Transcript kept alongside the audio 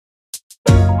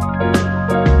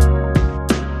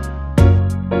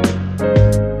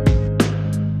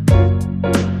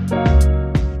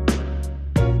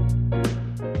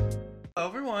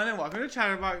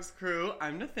Chatterbox crew.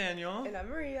 I'm Nathaniel. And I'm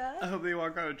Maria. I hope that you all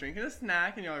got a drink and a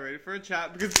snack and y'all are ready for a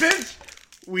chat because, bitch,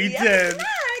 we did.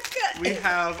 Snack. We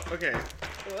have, okay.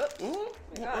 Whoops. Ooh,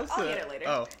 I'll get it later.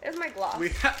 Oh. It's my gloss.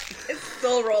 It's It's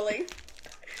still rolling.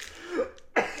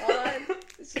 Hold on.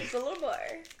 It's just a little more.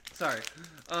 Sorry.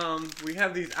 We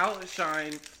have these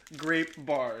Outshine grape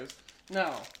bars.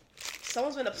 Now,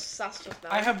 Someone's been obsessed with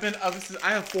them. I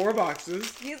have 4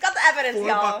 boxes. He's got the evidence,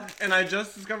 y'all. And I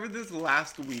just discovered this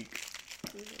last week.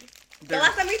 Mm-hmm. The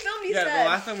last time we filmed, you said. Yeah, the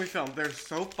last time we filmed. They're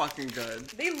so fucking good.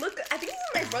 They look, I think this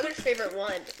is my brother's favorite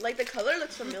one. Like, the color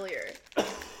looks familiar.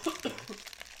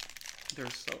 They're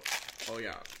so, oh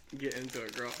yeah, get into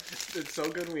it, girl. It's so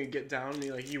good when you get down and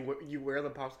you wear the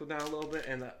popsicle down a little bit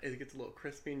and it gets a little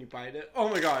crispy and you bite it. Oh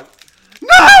my god.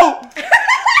 No!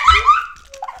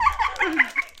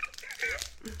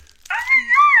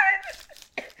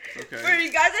 Okay. For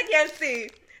you guys that can't see,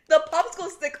 the popsicle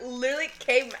stick literally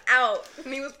came out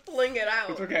when he was pulling it out.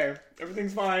 It's okay.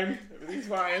 Everything's fine. Everything's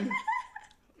fine.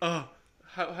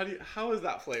 How is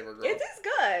that flavor, girl? It is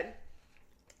good.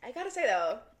 I gotta say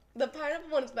though, the pineapple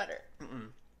one is better.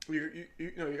 You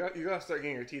gotta start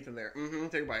getting your teeth in there.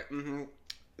 Take a bite.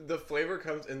 The flavor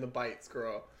comes in the bites,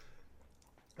 girl.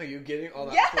 Are you getting all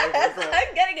that flavor, girl? Yes,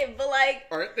 I'm getting it, but like,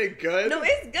 aren't they good? No,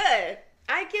 it's good.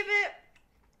 I give it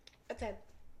a 10.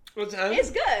 A 10?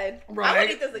 It's good. Right. I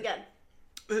would eat this again.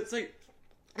 It's like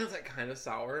kind of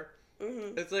sour.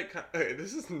 It's like, okay,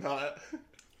 this is not.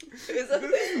 This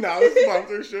is not a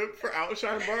sponsorship for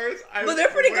Outshine bars. But they're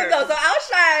pretty good though, so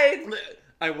Outshine.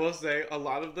 I will say a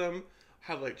lot of them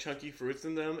have like chunky fruits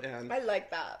in them, and I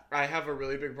like that. I have a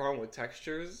really big problem with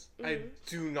textures. I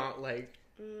do not like.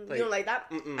 You don't like that?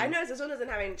 I noticed this one doesn't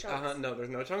have any chunks. No, there's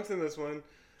no chunks in this one.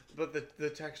 But the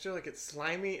texture, like, it's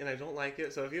slimy, and I don't like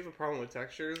it. So if you have a problem with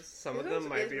textures, some of them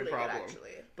might be a problem.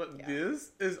 But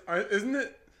this isn't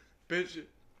it, bitch?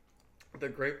 The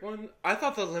grape one, I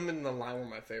thought the lemon and the lime were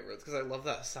my favorites because I love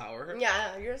that sour.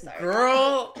 Yeah, you're sour.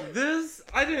 Girl,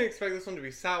 I didn't expect this one to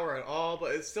be sour at all,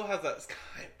 but it still has that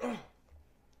kind.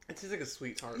 It tastes like a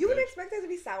sweet tart. You wouldn't expect it to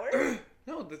be sour?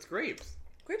 No, that's grapes.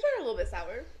 Grapes are a little bit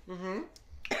sour.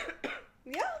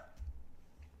 Yeah.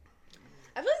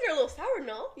 I feel like they're a little sour,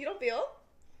 no? You don't feel?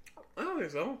 I don't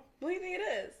think so. What do you think it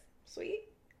is? Sweet?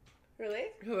 Really?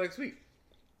 I like sweet.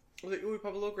 I was like, ooh, we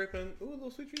pop a little grape in. Ooh, a little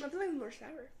sweet treat. I feel like more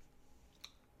sour.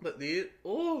 But these,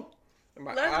 ooh.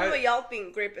 Let us know what y'all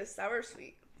think grape is sour or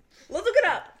sweet. Let's look it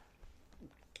up.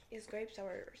 Is grape sour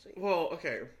or sweet? Well,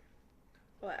 okay.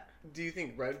 What? Do you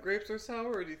think red grapes are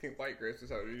sour, or do you think white grapes are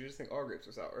sour? Or do you just think all grapes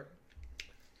are sour?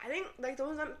 I think, like, the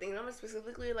ones I'm thinking of are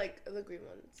specifically, like, the green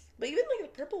ones. But even,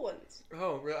 like, the purple ones.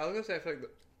 Oh, really? I was gonna say, I feel like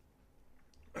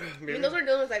I mean, those are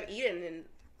the ones I've eaten, and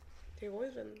they've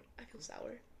always been, I feel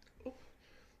sour. Ooh,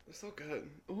 they're so good.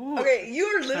 Ooh. Okay, you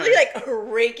are literally, like,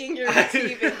 raking your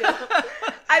teeth into them.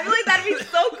 I feel like that'd be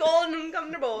so cold and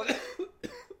uncomfortable.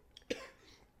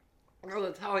 Girl,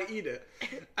 that's how I eat it.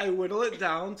 I whittle it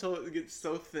down until it gets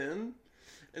so thin.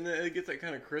 And then it gets like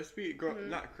kind of crispy.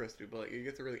 Not crispy, but like it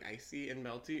gets really icy and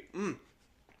melty.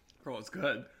 Girl, it's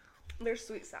good. They're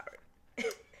sweet sour.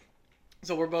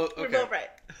 So we're both okay. We're both right.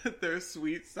 They're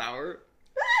sweet sour.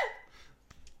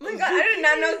 Oh my god, I did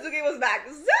not know Zuki was back.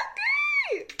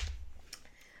 Zuki!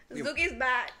 Zuki's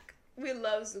back. We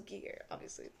love Zuki here,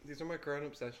 obviously. These are my current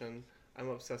obsession. I'm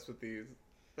obsessed with these.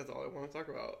 That's all I want to talk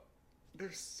about.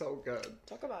 They're so good.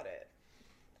 Talk about it.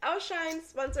 Outshine,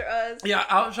 sponsor us. Yeah,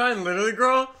 Outshine, literally,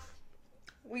 girl.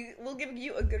 We'll give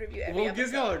you a good review every We'll episode.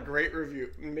 give y'all a great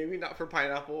review. Maybe not for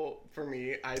pineapple. For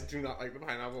me, I do not like the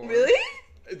pineapple one. Really?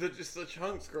 Just the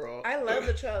chunks, girl. I love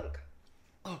the chunk.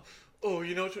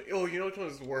 You know which one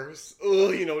is worse?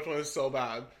 Oh, you know which one is so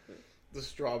bad? The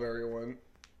strawberry one.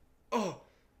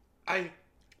 I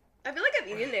feel like I've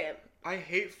eaten it. I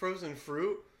hate frozen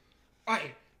fruit. I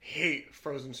hate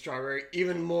frozen strawberry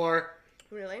even more.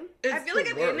 Really? It's I feel like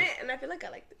I've worst. eaten it, and I feel like I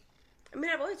liked it. I mean,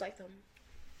 I've always liked them.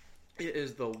 It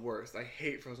is the worst. I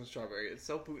hate frozen strawberry. It's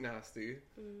so boot nasty.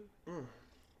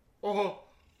 Oh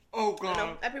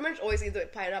god. I pretty much always eat the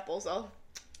pineapple, so.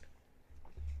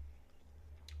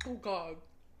 Oh god.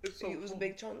 It's so It was a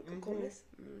big chunk of coolness.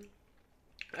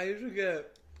 I usually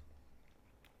get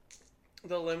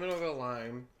the lemon or the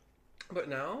lime, but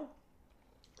now,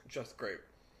 just grape.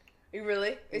 You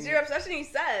really? It's your obsession, you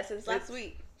said, since last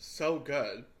week. So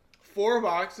good. 4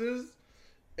 boxes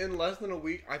in less than a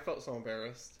week. I felt so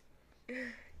embarrassed.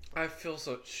 I feel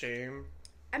such shame.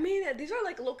 I mean, these are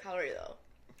like low calorie though.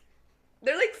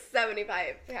 They're like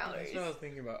 75 calories. That's what I was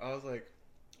thinking about. I was like,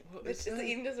 what Which is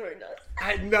eating disorder does.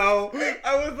 I know.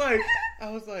 I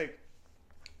was like.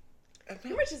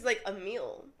 Pretty much is like a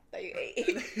meal that you ate.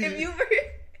 If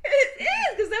It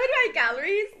is, because 75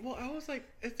 calories. Well, I was like,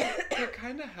 they're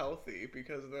kind of healthy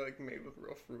because they're like made with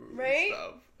real fruit right? and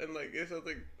stuff, and like it's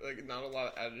like not a lot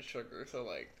of added sugar. So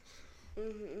like,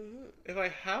 if I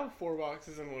have 4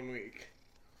 boxes in 1 week,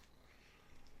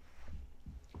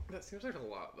 that seems like a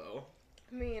lot though.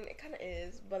 I mean, it kind of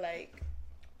is, but like,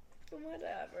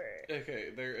 whatever. Okay,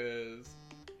 there is.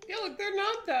 Yeah, look, they're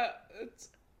not that.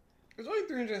 There's only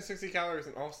 360 calories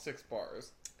in all 6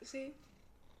 bars. See?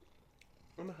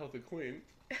 I'm a healthy queen.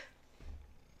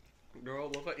 Girl,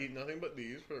 what if I eat nothing but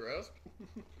these for the rest?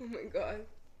 Oh my god.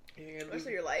 And rest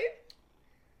of your life?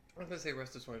 I'm gonna say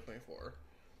rest of 2024.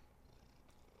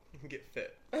 Get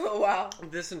fit. Oh, wow.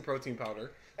 This and protein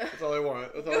powder. That's all I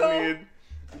want. That's all I need.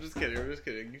 I'm just kidding.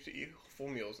 You should eat full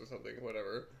meals or something.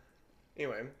 Whatever.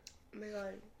 Anyway. Oh my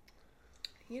god.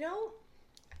 You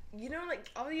know, like,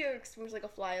 all you experience like a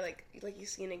fly, like you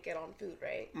seen it get on food,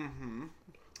 right? Mm-hmm.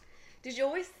 Did you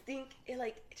always think it,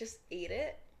 like, just ate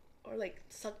it? Or, like,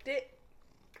 sucked it?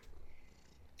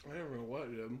 I don't know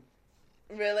what, dude.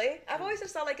 Really? I've always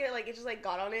just thought, like, it just, like,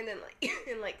 got on it and then, like,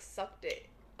 and, like, sucked it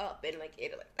up and, like,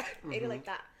 ate it like that. Ate it like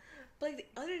that. But, like,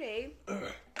 the other day,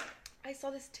 I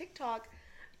saw this TikTok.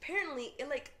 Apparently, it,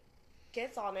 like,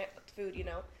 gets on it with food, you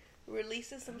know?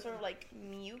 Releases some sort of, like,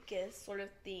 mucus sort of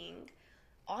thing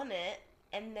on it.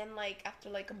 And then, like,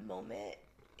 after, like, a moment,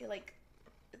 it, like,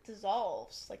 it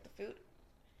dissolves, like, the food.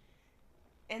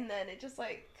 And then it just,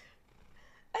 like...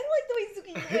 I don't like the way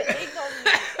Suki legs on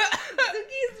me.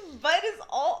 Suki's butt is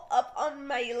all up on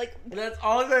my, like... That's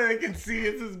all that I can see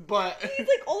is his butt. He's,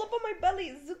 like, all up on my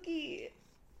belly. Suki.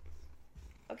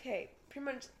 Okay, pretty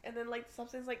much. And then, like, the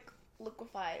substance, like,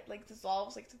 liquefied. Like,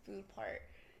 dissolves, like, the food part.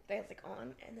 That it's, like,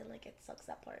 on. And then, like, it sucks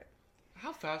that part.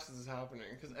 How fast is this happening?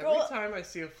 Because every time I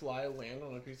see a fly land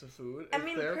on a piece of food, I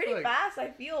mean, pretty like, fast,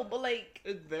 I feel, but like...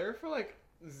 It's there for, like,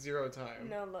 0 time.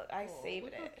 No, look, I saved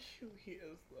look it. How cute he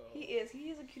is, though. He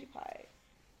is a cutie pie.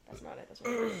 That's not it, that's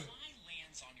what it is. Fly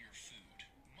lands on your food.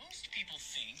 Most people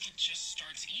think it just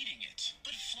starts eating it.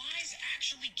 But flies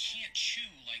actually can't chew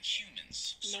like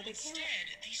humans. So instead,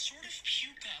 they sort of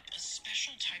puke up a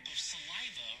special type of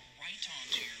saliva right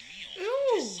onto your meal.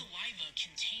 Ew. This saliva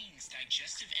contains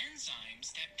digestive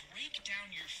enzymes that break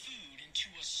down your food into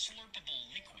a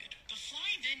slurpable liquid. The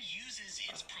fly then uses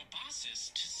its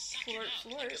proboscis to suck it up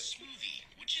like a smoothie,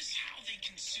 which is how they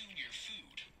consume your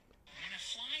food. When a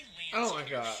fly lands on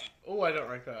your food... Oh, I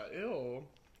don't like that. Ew.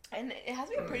 And it has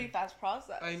to be a pretty fast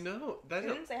process. I know. I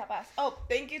didn't say how fast. Oh,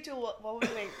 thank you to, what was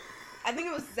his name? I think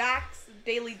it was Zach's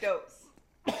Daily Dose.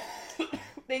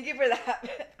 Thank you for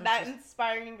that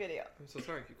inspiring video. I'm so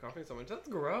sorry I keep coughing so much. That's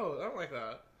gross. I don't like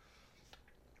that.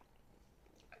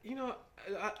 You know,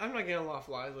 I'm not getting a lot of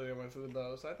flies lately on my food,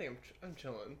 though, so I think I'm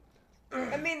chilling.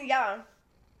 I mean, yeah.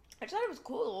 I just thought it was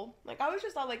cool. Like, I always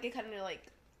just thought, like, it kind of, like,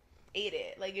 ate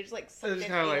it. Like, it just, like, sucked it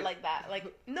and ate it like that.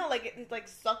 Like, no, like, it, like,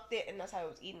 sucked it and that's how it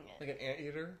was eating it. Like an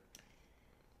anteater?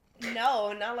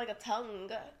 No, not like a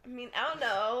tongue. I mean, I don't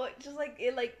know. Just, like,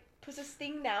 it, like, puts a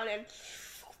sting down and...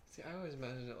 See, I always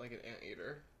imagined it like an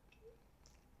anteater.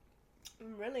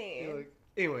 Really? Like,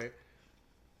 anyway,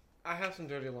 I have some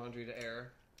dirty laundry to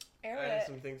air. I have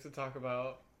some things to talk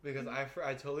about because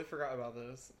I totally forgot about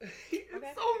this. It's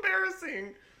so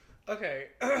embarrassing. Okay.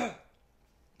 There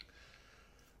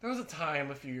was a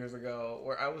time a few years ago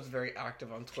where I was very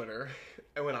active on Twitter,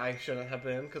 and when I shouldn't have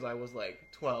been because I was like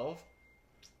 12,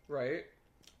 right?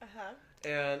 Uh-huh.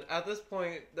 And at this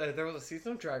point, there was a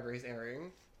season of Drag Race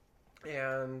airing,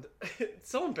 and it's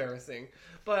so embarrassing.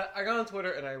 But I got on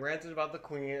Twitter and I ranted about the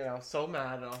queen, and I was so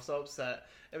mad and I was so upset.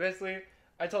 And basically,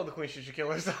 I told the queen she should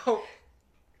kill herself.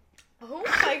 Oh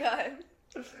my god.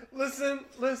 Listen.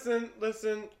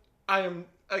 I am,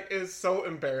 like, it's so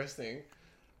embarrassing.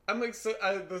 I'm like,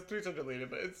 those tweets are deleted,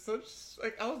 but it's such,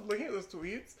 like, I was looking at those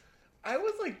tweets, I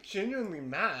was, like, genuinely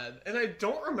mad, and I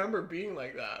don't remember being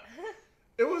like that.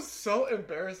 It was so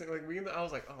embarrassing, like, reading that, I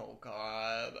was like, oh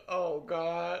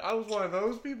god, I was one of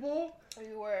those people.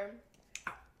 You were.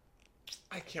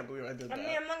 I can't believe I did that. I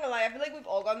mean, I'm not gonna lie, I feel like we've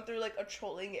all gone through, like, a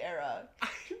trolling era.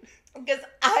 Because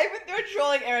I went through a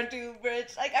trolling era too,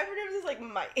 bitch. Like, I remember this,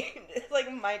 like,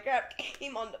 Minecraft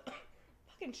game on the...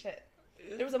 Fucking shit.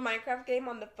 There was a Minecraft game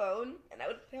on the phone, and I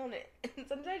would play on it. And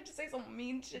sometimes I'd just say some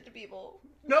mean shit to people.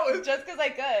 No, it's... Just because I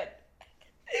could.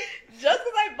 Just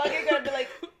because I fucking could be like,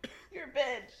 you're a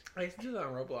bitch. I used to do that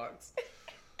on Roblox.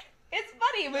 It's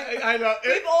funny. I know.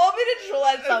 We've all been a troll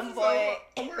at some point.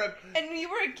 Oh my god. And you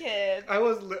were a kid. I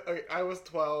was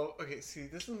 12. Okay, see,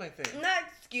 this is my thing. I'm not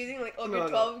excusing, like, if you're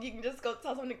 12, you can just go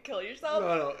tell someone to kill yourself.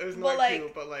 No, it was not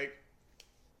cute, but, like...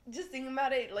 Just think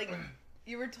about it, like,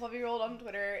 you were a 12-year-old on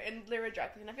Twitter, and they were a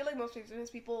drag queen. I feel like most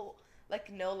famous people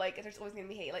like no, like there's always gonna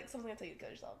be hate, like someone's gonna tell you to kill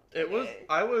yourself.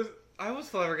 I was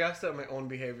flabbergasted at my own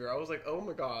behavior. I was like, oh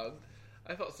my god,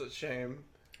 I felt such shame.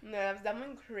 No, that's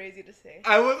something crazy to say.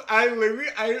 I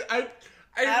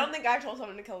don't think I told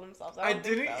someone to kill themselves. I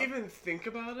didn't even think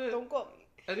about it. Don't quote me.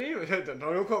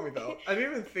 Don't quote me though. I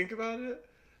didn't even think about it.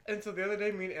 And so the other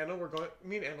day, me and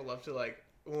Anna love to, like,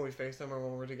 when we FaceTime or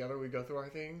when we're together, we go through our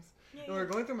things. Yeah, and we were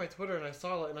going through my Twitter and I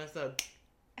saw it and I said,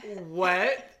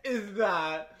 what is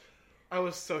that? I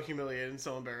was so humiliated and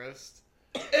so embarrassed.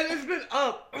 And it's been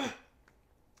up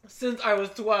since I was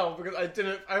 12 because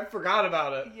I forgot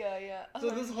about it. Yeah.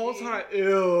 So this whole time,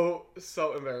 ew,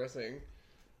 so embarrassing.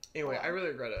 Anyway, I really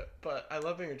regret it, but I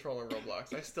love being a troll in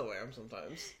Roblox. I still am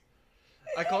sometimes.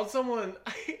 I called someone,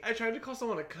 I tried to call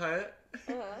someone a cunt,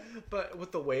 but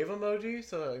with the wave emoji,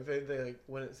 so like, they like,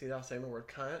 wouldn't see that I was saying the word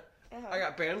cunt. I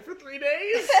got banned for 3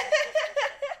 days.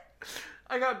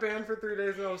 I got banned for 3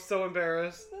 days and I was so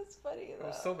embarrassed. That's funny though. I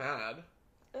was so mad.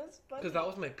 That's funny. Because that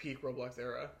was my peak Roblox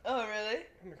era. Oh, really?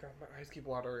 Oh my god, my eyes keep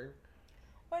watering.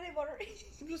 Why are they watering?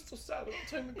 I'm just so sad about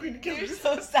the time the Queen killed You're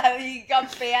so sad that you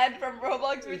got banned from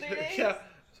Roblox for 3 days? Yeah.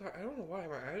 Sorry, I don't know why.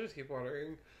 My eyes just keep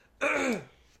watering.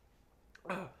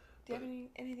 Do you have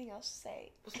anything else to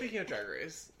say? Well, speaking of Drag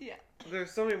Race. Yeah.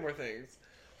 There's so many more things.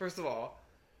 First of all,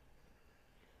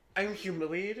 I'm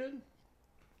humiliated.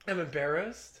 I'm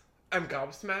embarrassed. I'm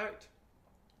gobsmacked.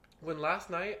 When last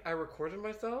night I recorded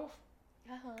myself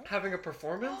having a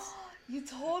performance. You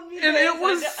told me and that. It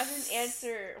was... I didn't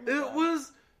answer. It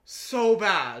was so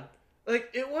bad. Like,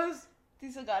 it was... Do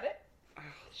you still got it?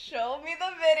 Show me the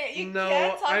video. You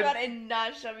can't talk about it and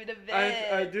not show me the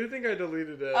video. I do think I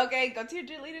deleted it. Okay, go to your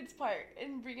deleted part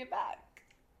and bring it back.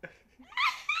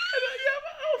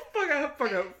 Fuck,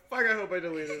 I hope I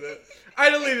deleted it. I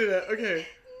deleted it, okay.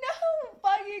 No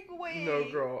fucking way. No,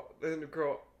 girl,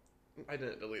 I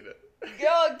didn't delete it.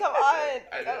 Yo, come on.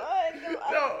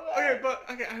 No,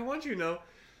 okay, I want you to know,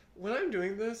 when I'm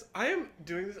doing this, I'm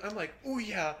like, ooh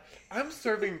yeah, I'm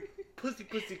serving pussy.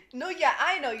 No, yeah,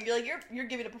 I know. You're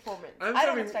giving a performance. I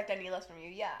don't expect any less from you,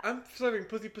 yeah. I'm serving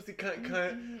pussy, cunt.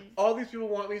 Mm-hmm. All these people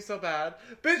want me so bad.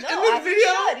 Bitch, no, in this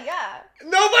video, should, yeah.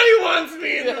 Nobody wants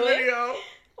me in the video.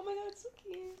 Oh my god, it's so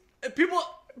cute.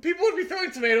 People would be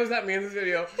throwing tomatoes at me in this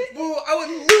video. Boo, I would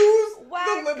lose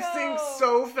the lip sync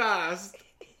so fast.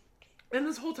 And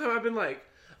this whole time I've been like,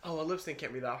 oh, a lip sync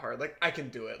can't be that hard. Like, I can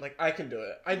do it.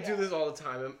 I do this all the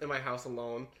time in my house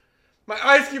alone. My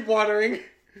eyes keep watering.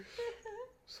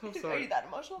 So sorry. Are you that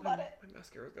emotional about it? My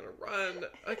mascara's gonna run.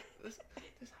 Like, this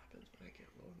happens when I get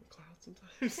low in the clouds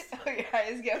sometimes. Oh, your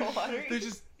eyes get watery? They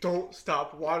just don't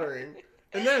stop watering.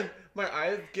 And then my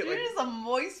eyes get You're just a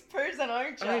moist person,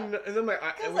 aren't you? And then my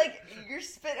eyes... Because, like, your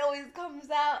spit always comes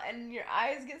out and your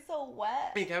eyes get so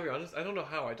wet. Hey, can I be honest? I don't know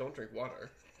how I don't drink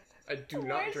water. I do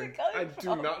not drink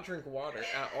water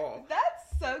at all.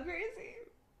 That's so crazy.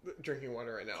 Drinking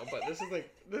water right now, but this is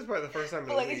probably the first time in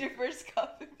but, a like, week. is your first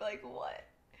cup, like, what?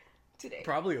 Today?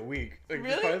 Probably a week. Like, really?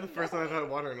 This is probably the first time I've had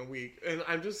water in a week. And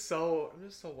I'm just so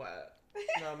wet.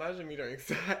 Now imagine me during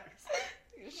sex.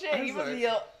 Shit, you must be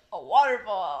a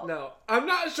waterfall. No, I'm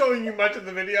not showing you much of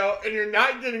the video, and you're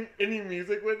not getting any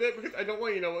music with it, because I don't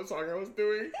want you to know what song I was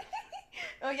doing.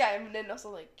 Oh yeah, and then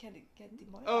also like candy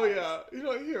money. Oh yeah,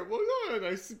 here, we'll go on a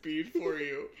nice speed for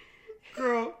you,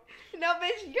 girl. No,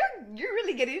 bitch, you're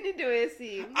really getting into it.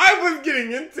 See, I was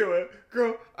getting into it,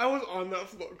 girl. I was on that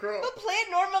floor, girl. But play it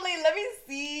normally. Let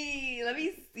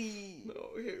me see. No,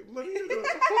 okay, let me.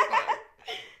 Hold on.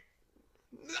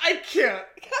 I can't.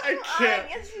 Come on,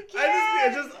 yes you can.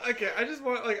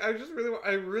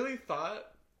 I really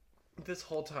thought this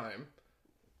whole time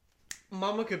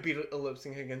Mama could beat a lip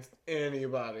sync against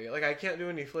anybody. Like, I can't do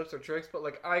any flips or tricks, but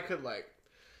like I could dance.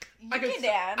 I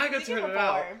could turn it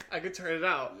out. I could turn it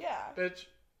out. Yeah. Bitch,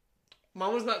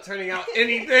 Mama's not turning out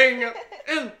anything.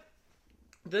 And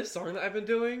this song that I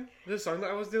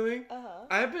was doing,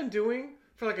 I've been doing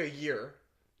for like a year.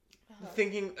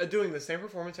 Thinking, doing the same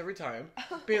performance every time,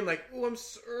 being like, "Oh, I'm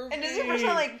serving." And this is your first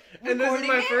time, like, recording and this is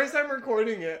my first time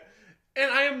recording it, and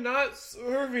I am not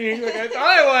serving like I thought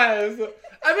I was.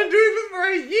 I've been doing this for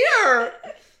a year.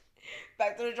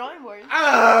 Back to the drawing board.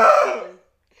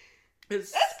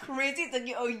 That's crazy. It took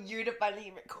you a year to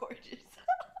finally record yourself.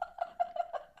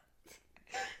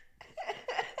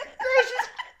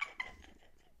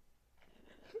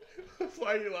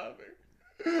 Why are you laughing?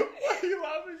 Why are you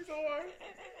laughing so hard?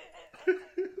 That's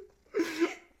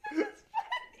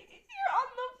funny. You're on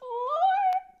the floor.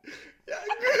 Yeah.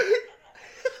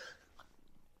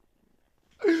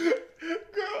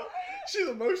 Girl, she's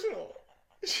emotional.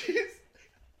 The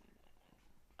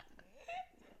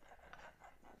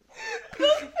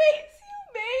face you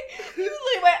made.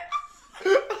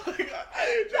 god.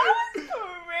 That was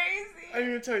crazy. I didn't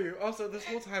even tell you. Also, this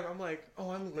whole time, I'm like,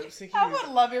 oh, I'm lip syncing. I would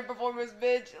love your performance,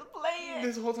 bitch. Play it.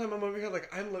 This whole time, I'm over here like,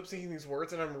 I'm lip syncing these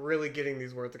words, and I'm really getting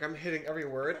these words. Like, I'm hitting every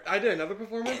word. I did another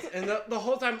performance, and the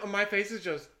whole time, my face is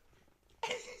just...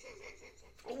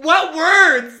 What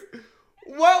words?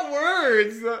 What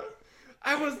words?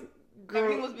 I was... Girl,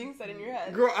 everything was being said in your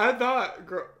head. Girl, I thought...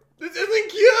 Girl, this isn't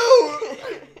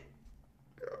cute!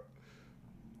 Girl.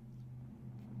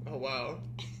 Oh, wow.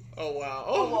 Oh, wow.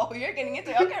 Oh, whoa, you're getting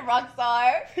into it. Okay,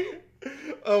 Rockstar.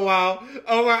 Oh, wow.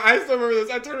 Oh, wow. I still remember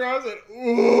this. I turned around and said,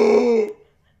 ooh.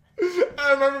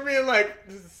 I remember being like,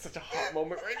 this is such a hot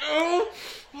moment right now. Oh,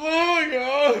 my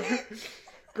God.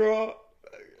 Girl,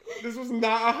 this was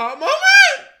not a hot moment.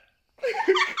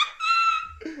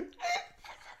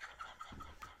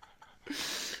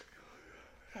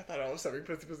 I thought I was serving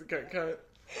pussy cunt.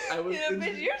 I was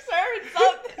bitch, you're serving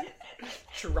something.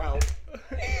 Trout.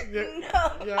 Yeah.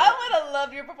 No, yeah. I would have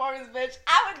loved your performance, bitch.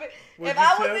 I would if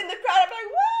I was in the crowd, I'd be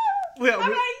like, woo! Yeah,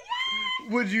 I'm like,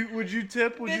 yeah! Would you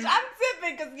tip? Bitch, I'm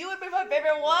tipping because you would be my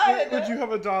favorite one. Would you have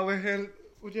 $1 hand?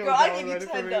 Would you have Girl, $1 I'd give you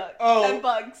 10 ducks. Oh. 10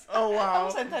 bucks. Oh, wow.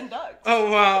 I'm saying 10 ducks. Oh,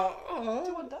 wow.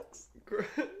 Oh. 2 ducks?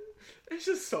 It's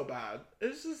just so bad.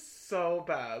 It's just so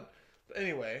bad. But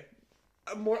anyway,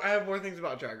 I have more things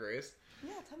about Drag Race.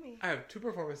 Yeah, tell me. I have 2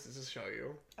 performances to show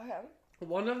you. Okay.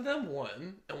 One of them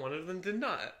won, and one of them did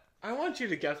not. I want you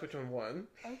to guess which one won.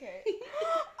 Okay.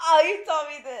 Oh, you told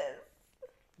me this.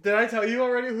 Did I tell you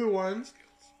already who won?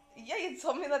 Yeah, you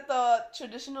told me that the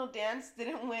traditional dance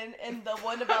didn't win, and the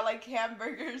one about, like,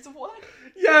 hamburgers won.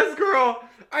 Yes, girl!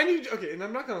 I need... Okay, and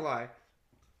I'm not gonna lie.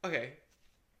 Okay.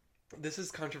 This is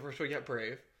controversial yet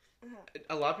brave. Uh-huh.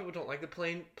 A lot of people don't like the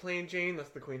plain Jane. That's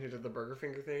the queen who did the burger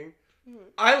finger thing. Mm-hmm.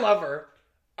 I love her.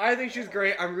 I think she's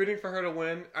great. I'm rooting for her to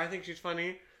win. I think she's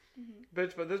funny. Mm-hmm.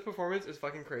 Bitch, but this performance is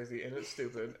fucking crazy and it's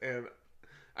stupid. And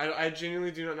I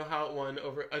genuinely do not know how it won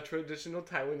over a traditional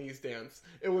Taiwanese dance.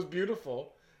 It was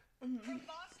beautiful. Mm-hmm. From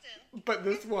Boston. But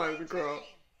this one, girl.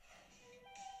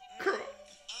 Girl.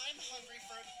 I'm hungry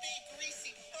for a big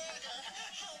greasy burger.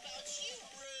 How about you,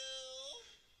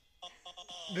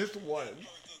 Brew? This won.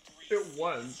 It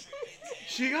won.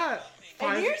 She got...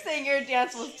 And you're saying your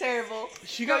dance was terrible.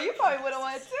 You probably would have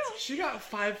won it too. She got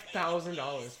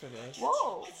 $5,000 for this.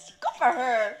 Whoa. Good for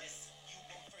her.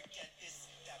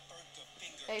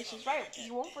 Hey, she's right.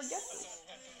 You won't forget this.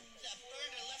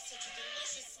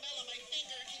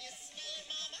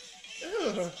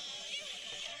 Ugh.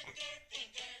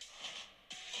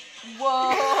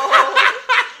 Whoa.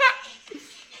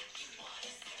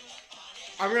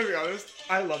 I'm gonna be honest.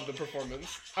 I love the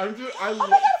performance. Oh my god, is that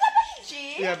Becky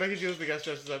G? Yeah, Becky G was the guest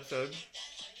judge this episode.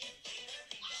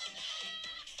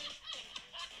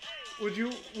 Would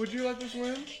you let this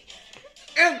win?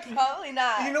 And probably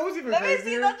not. You know what's even crazier? Let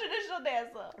me see the traditional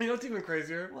dancer. You know what's even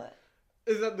crazier? What?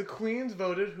 Is that the queens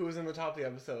voted who was in the top of the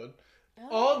episode. Oh.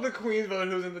 All the queens voted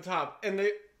who was in the top. And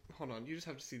they... Hold on, you just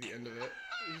have to see the end of it.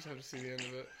 You just have to see the end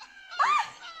of it.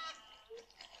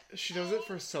 She does it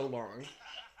for so long.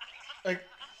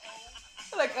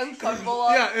 Like uncomfortable.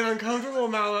 Yeah, an uncomfortable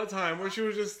amount of time where she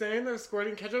was just standing there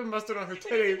squirting ketchup and mustard on her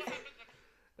titties.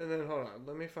 And then, hold on,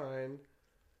 let me find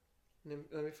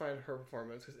her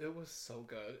performance because it was so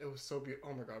good. It was so beautiful.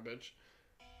 Oh my god, bitch.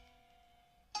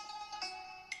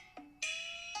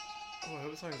 Oh, I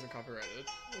hope the song isn't copyrighted.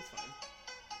 It's fine.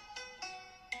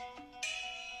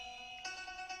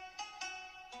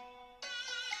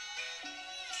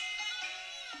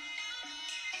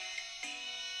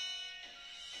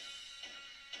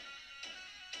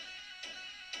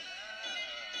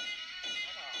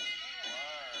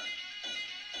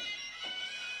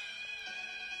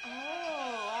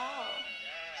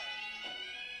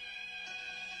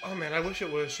 Oh man, I wish it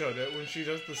would have showed it. When she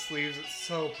does the sleeves, it's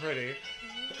so pretty.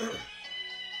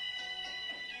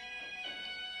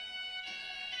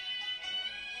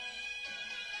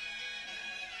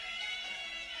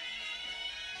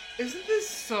 Isn't this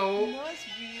so... No, it's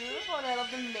beautiful and I love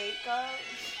the makeup.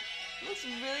 It looks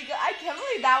really good. I can't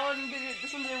believe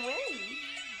this one didn't win.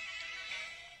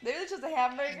 Maybe it's just a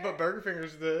hamburger. But Burger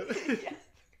Fingers did. Yeah.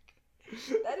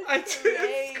 That is crazy.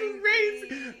 It's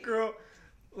crazy. Girl,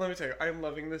 let me tell you, I'm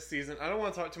loving this season. I don't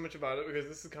want to talk too much about it because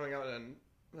this is coming out in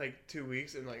like 2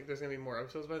 weeks and like there's going to be more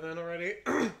episodes by then already.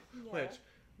 Yeah. Which,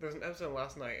 there's an episode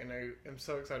last night and I am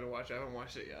so excited to watch it. I haven't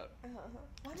watched it yet. Why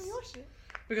don't you watch it?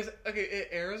 Because, okay, it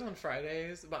airs on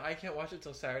Fridays, but I can't watch it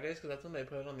till Saturdays because that's when they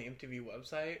put it on the MTV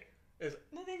website.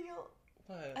 Nathaniel.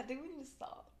 What? I think we need to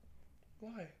stop.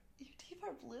 Why? Your teeth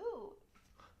are blue.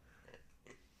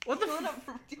 What the Do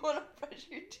you want to brush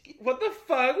your teeth? What the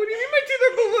fuck? What do you mean my teeth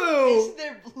are blue?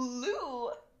 They're blue.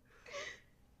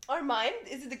 Are mine?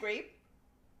 Is it the grape?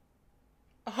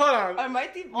 Hold on. Are my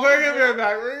teeth We're going to be right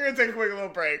back. We're going to take a quick little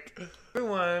break.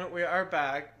 Everyone, we are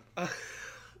back.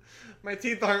 My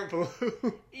teeth aren't blue.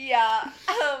 Yeah.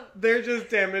 They're just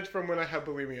damaged from when I had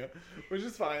bulimia, which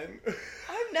is fine.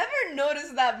 I've never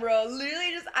noticed that, bro.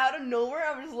 Literally just out of nowhere,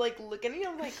 I was like looking at you.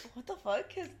 I'm like, what the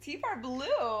fuck? His teeth are blue.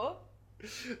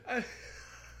 I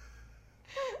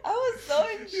was so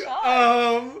in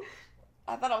shock.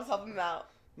 I thought I was helping him out.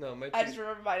 No, my teeth. I just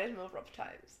reminded him of rough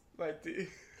times. My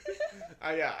teeth.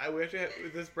 We actually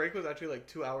this break was actually like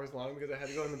 2 hours long because I had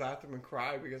to go in the bathroom and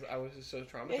cry because I was just so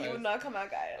traumatized. Yeah, he would not come out,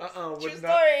 guys. True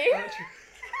story.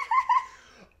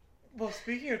 Well,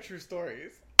 speaking of true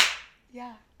stories.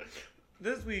 Yeah.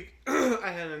 This week,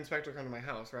 I had an inspector come to my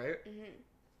house, right?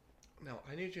 Mm-hmm. Now,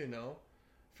 I need you to know,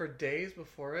 for days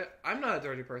before it, I'm not a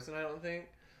dirty person, I don't think,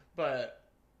 but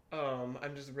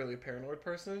I'm just a really paranoid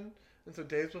person. And so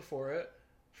days before it,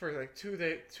 for like 3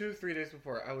 days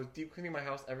before, I was deep cleaning my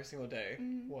house every single day.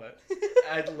 Mm-hmm. What?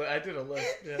 I did a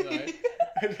list, didn't I?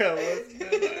 I did a list,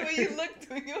 didn't I? When you looked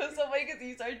at me, it was so funny because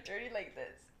you started dirty like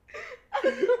this. I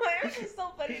don't know why it was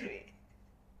so funny to me.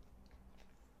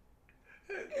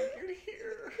 You're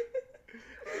here.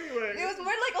 Anyway. It was more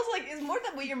like also like it's more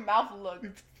the way your mouth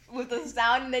looked with the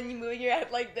sound and then you move your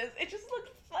head like this. It just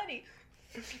looked funny.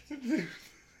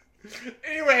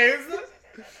 Anyways.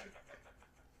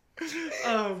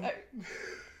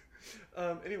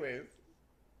 Anyways.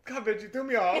 God, bitch, you threw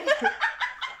me off.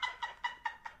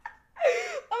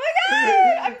 Oh my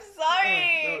god! I'm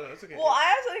sorry. No, it's okay. Well, I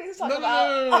have something to talk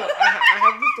about. No. I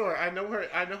have the story. I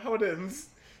know how it ends.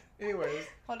 Anyways,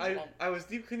 I was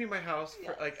deep cleaning my house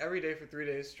for like every day for 3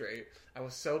 days straight. I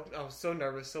was so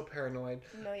nervous, so paranoid.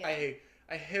 No, yeah.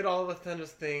 I hid all of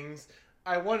Athena's things.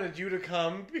 I wanted you to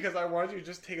come because I wanted you to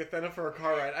just take Athena for a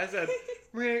car ride. I said,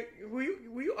 Maria, will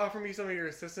you offer me some of your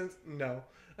assistance? No.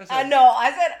 I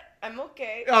said, I'm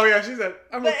okay. Oh yeah, she said,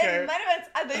 I'm okay. But in my defense,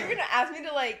 I thought you were going to ask me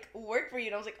to like work for you.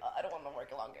 And I was like, oh, I don't want to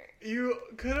work longer. You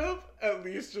could have at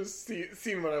least just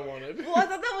seen what I wanted. Well, I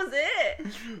thought that was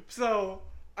it. So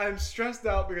I'm stressed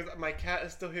out because my cat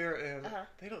is still here and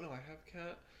they don't know I have a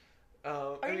cat.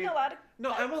 Are you allowed to?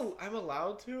 No, I'm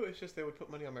allowed to. It's just they would put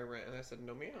money on my rent, and I said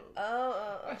no, ma'am.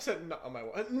 I said not on my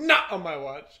watch. Not on my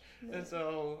watch. No. And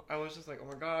so I was just like, oh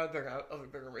my god, they're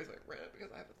gonna raise my rent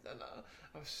because I have Athena.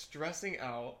 I was stressing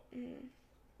out. Mm.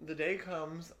 The day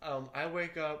comes. I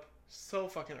wake up so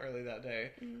fucking early that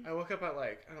day. Mm. I woke up at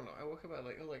like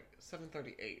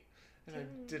 7:38, and I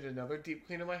did another deep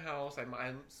clean of my house.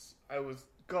 I was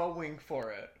going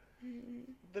for it.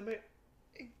 Mm. The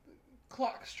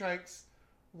clock strikes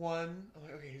 1. I'm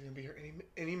like, okay, he's gonna be here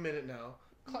any minute now.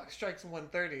 Clock strikes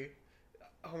 1:30.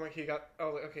 Oh my, he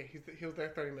was there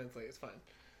 30 minutes late. It's fine.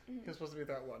 Mm-hmm. He was supposed to be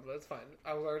there at 1, but it's fine.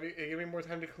 It gave me more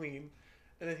time to clean.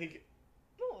 And then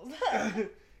what was that?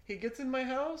 He gets in my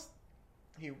house.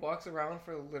 He walks around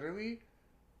for literally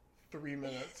 3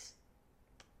 minutes.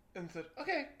 And said,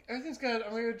 okay, everything's good.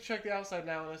 I'm gonna go check the outside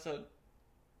now. And I said,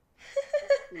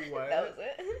 what? That was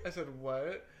it? I said,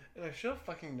 what? And I should have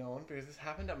fucking known because this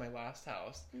happened at my last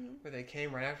house where they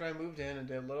came right after I moved in and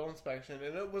did a little inspection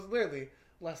and it was literally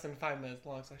less than 5 minutes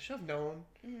long, so I should have known.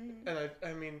 Mm-hmm. And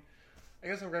I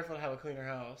guess I'm grateful to have a cleaner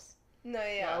house. No,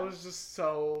 yeah. But I was just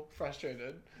so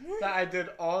frustrated that I did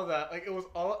all that. Like it was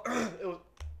all it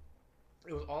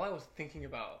was all I was thinking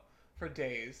about for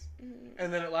days,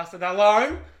 and then it lasted that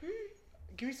long.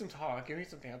 Give me some talk. Give me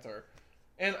some answer.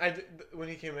 And when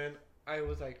he came in, I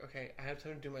was like, okay, I have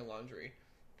time to do my laundry.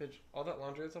 Bitch, all that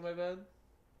laundry that's on my bed,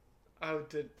 I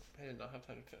did not have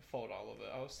time to fold all of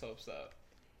it. I was so upset.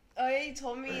 Oh yeah, you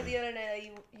told me the other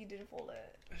day that you didn't fold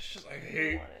it. It's just I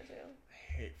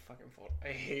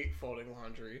hate folding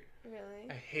laundry.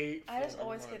 Really? I just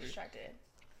always get distracted.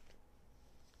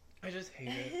 I just hate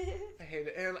it. I hate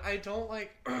it, and I don't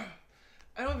like. I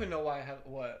don't even know why I have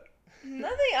what.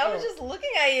 Nothing. I was just looking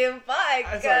at you. Fuck.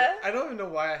 I don't even know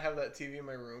why I have that TV in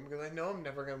my room because I know I'm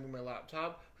never gonna move my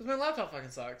laptop because my laptop fucking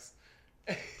sucks,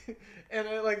 and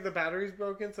the battery's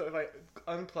broken. So if I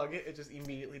unplug it, it just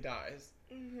immediately dies.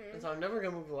 Mm-hmm. And so I'm never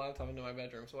gonna move the laptop into my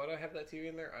bedroom. So why do I have that TV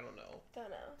in there? I don't know. Don't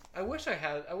know. I wish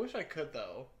I could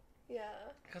though.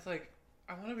 Yeah. Because I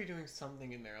want to be doing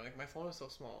something in there. Like my phone is so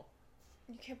small.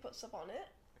 You can't put stuff on it.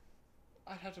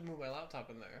 I'd have to move my laptop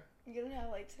in there. You don't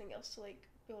have something else to be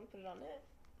able to put it on it.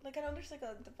 I know there's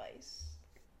a device.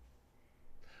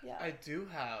 Yeah. I do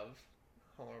have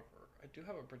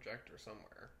a projector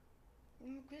somewhere.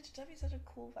 Bitch, that'd be such a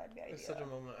cool vibe idea. It's such a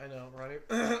moment. I know, Ronnie.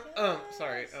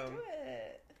 Sorry. Let's do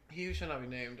it. He who should not be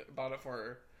named bought it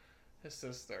for his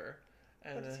sister,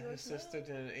 and then his sister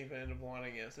didn't even end up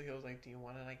wanting it. So he was like, "Do you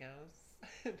want it? I guess."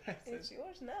 If she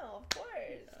watched now, of course.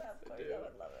 Yes, of course I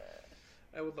would love it.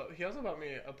 I would love. He also bought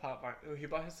me a pop vinyl. He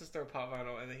bought his sister a pop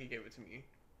vinyl, and then he gave it to me.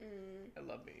 I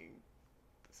love being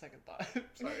the second thought.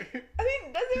 Sorry. I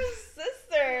mean, that's your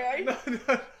sister. Are you... No.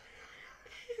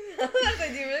 Like,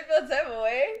 do you really feel the type of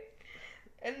way?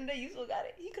 And you still got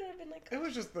it. He could have been like... It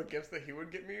was just the gifts that he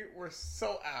would get me were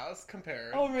so ass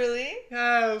compared. Oh, really?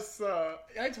 Yes.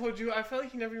 I told you, I felt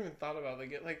like he never even thought about the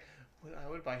gift. Like, when I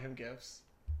would buy him gifts,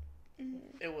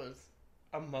 it was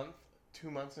a month,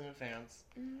 2 months in advance.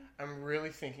 I'm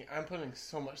really thinking, I'm putting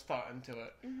so much thought into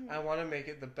it. I want to make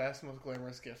it the best, most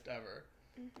glamorous gift ever.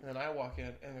 And then I walk in,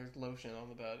 and there's lotion on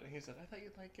the bed. And he said, I thought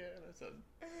you'd like it. And I said...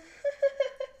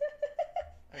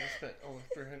 I just spent over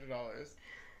 $300.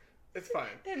 It's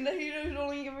fine. And then he would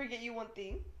only ever get you one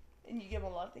thing, and you give him a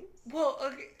lot of things. Well,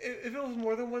 okay, if it was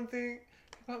more than one thing,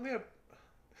 he bought me a.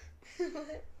 It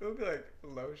would be like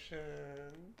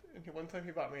lotion, and one time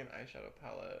he bought me an eyeshadow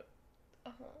palette.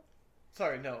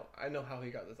 Sorry, no, I know how he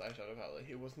got this eyeshadow palette.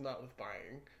 He was not with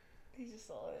buying. He just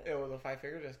saw it. It was a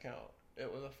 5-finger discount.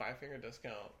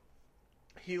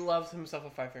 He loves himself a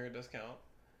 5-finger discount.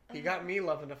 He got me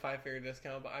loving a 5-figure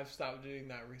discount, but I've stopped doing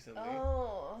that recently.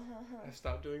 I've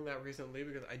stopped doing that recently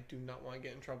because I do not want to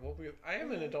get in trouble because I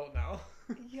am an adult now.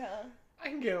 Yeah. I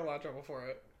can get in a lot of trouble for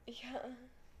it. Yeah.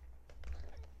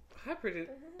 Hi, pretty.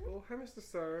 Oh, hi, Mr.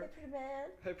 Sir. Hi, pretty man.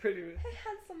 Hi, pretty man. Hi,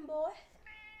 handsome boy.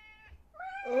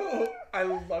 Oh, I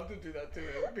love to do that to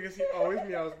him because he always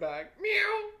meows back.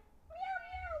 Meow. Meow,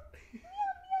 meow. Meow, meow,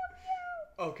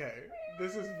 meow. Okay,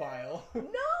 this is vile.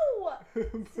 No!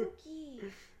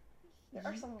 Suki. There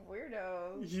are some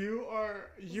weirdos. Zuki.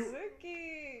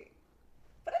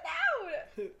 Put it down.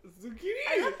 Zucchini.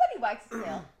 I love that he wags his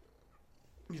tail.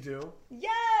 You do?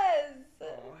 Yes.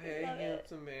 Oh, hey,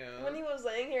 handsome man. When he was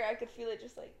laying here, I could feel it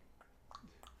just like.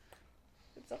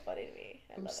 It's so funny to me.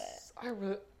 I love it. I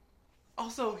really.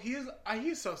 Also, he's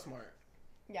so smart.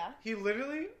 Yeah. He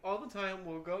literally all the time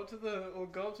will go up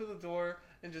to the door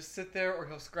and just sit there, or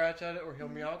he'll scratch at it, or he'll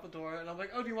meow at the door, and I'm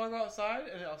like, oh, do you want to go outside?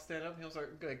 And I'll stand up, and he'll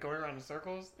start like going around in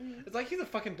circles. It's like he's a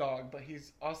fucking dog, but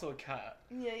he's also a cat.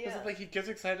 Yeah. It's like he gets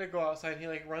excited to go outside, and he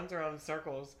like runs around in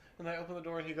circles, and I open the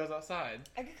door, and he goes outside.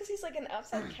 I guess because he's like an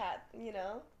outside cat, you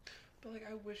know. But like,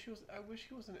 I wish he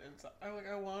was an inside. I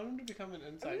want him to become an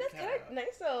inside. I mean, that's cat. kind of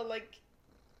nice though. Like,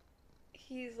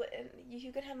 you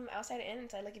could have him outside and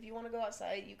inside. Like, if you want to go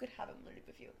outside, you could have him live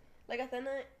with you. Like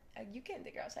Athena, you can't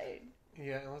take her outside.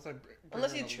 Yeah,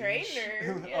 unless you train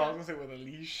her. Yeah. I was gonna say with a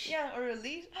leash. Yeah, or a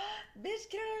leash. Bitch,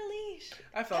 get her a leash.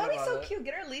 I thought about it. That'd be so cute.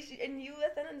 Get her a leash, and you,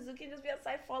 Athena, and Zuki just be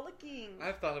outside frolicking.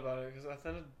 I've thought about it because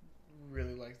Athena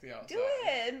really likes the outside. Do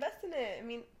it. Invest in it. I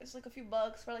mean, it's like a few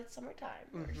bucks for like summertime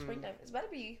or springtime. It's about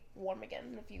to be warm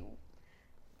again in a few.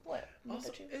 What?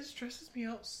 Also, it stresses me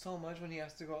out so much when he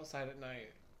has to go outside at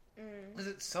night. Because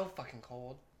it's so fucking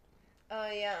cold.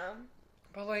 Yeah.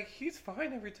 But, like, he's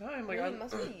fine every time. Like, he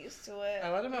must be used to it. I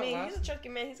let him out he's a chunky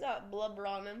man. He's got blubber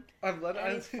on him. I let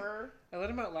him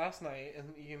out last night,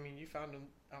 and you found him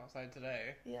outside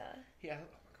today. Yeah. Yeah. Oh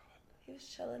my god. He was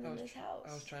chilling in his house.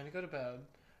 I was trying to go to bed.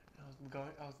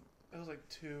 It was like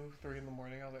 2-3 in the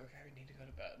morning. I was like, okay, I need to go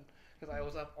to bed. Because I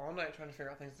was up all night trying to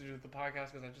figure out things to do with the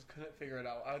podcast because I just couldn't figure it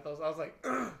out. I was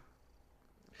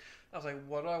like,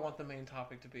 what do I want the main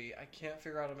topic to be? I can't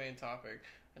figure out a main topic.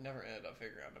 I never ended up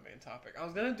figuring out a main topic. I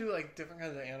was going to do, like, different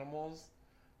kinds of animals,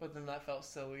 but then that felt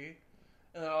silly.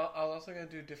 And I was also going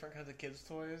to do different kinds of kids'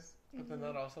 toys, but then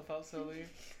that also felt silly.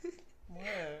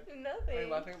 What? Nothing. Are you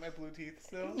laughing at my blue teeth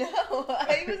still? No,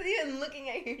 I wasn't even looking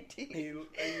at your teeth. What are you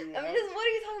what are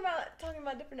you talking about? Talking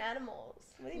about different animals.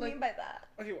 What do you mean by that?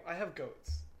 Okay, well, I have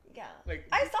goats. Yeah. Like,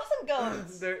 I saw some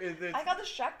goats. I got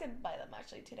distracted by them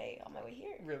actually today on my way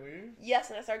here. Really? Yes,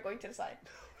 and I started going to the side.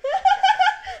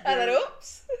 I thought,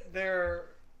 oops. They're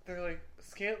like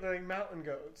mountain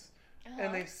goats,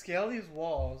 and they scale these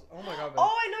walls. Oh my god!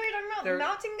 Oh, I know what you're talking about.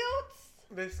 Mountain goats.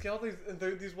 They scale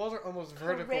these walls are almost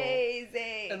vertical.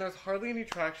 Crazy. And there's hardly any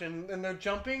traction, and they're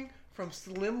jumping from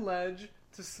slim ledge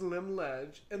to slim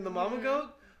ledge, and the mama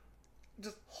goat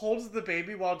just holds the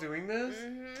baby while doing this.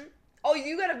 Oh,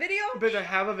 you got a video? Bitch, I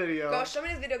have a video. Go, show me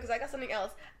this video because I got something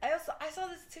else. I saw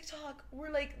this TikTok where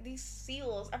like these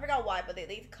seals, I forgot why, but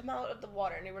they come out of the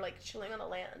water and they were like chilling on the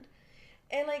land,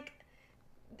 and like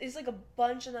there's like a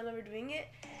bunch of them that were doing it,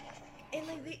 and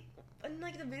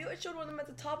like the video it showed one of them at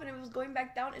the top and it was going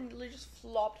back down and it just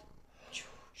flopped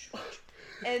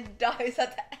and dies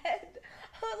at the end.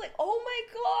 I was like, oh my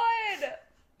god,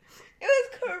 it was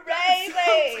crazy,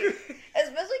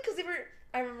 especially because they were.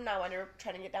 I remember now when they were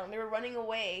trying to get down. They were running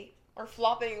away or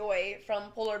flopping away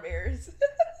from polar bears.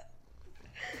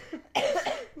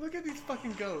 Look at these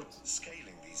fucking goats.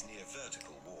 Scaling these near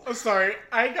vertical walls. Oh, sorry.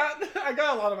 I got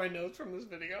a lot of my notes from this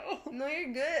video. No,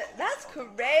 you're good. That's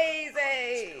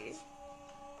crazy.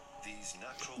 These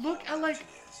natural Look at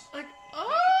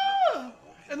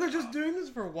and they're just doing this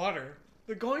for water.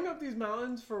 They're going up these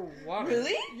mountains for water.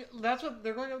 Really? Yeah, that's what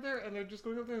they're going up there, and they're just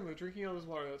going up there and they're drinking all this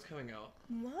water that's coming out.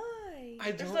 Why?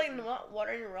 I There's don't- like not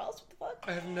water anywhere else. What the fuck?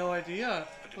 I have no idea.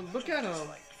 But look at them.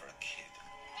 For a kid.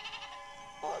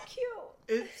 Oh, cute.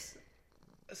 It's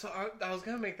so I was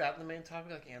gonna make that the main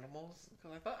topic, like animals,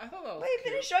 because I thought that was. Wait,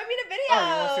 cute. finish showing me the video. Oh, you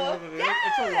want to see one of the videos? Yes!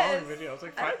 It's a long video. It's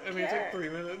like I five. don't I mean, it's like care. 3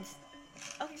 minutes.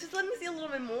 Okay, just let me see a little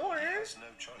bit more. He has no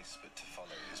choice but to follow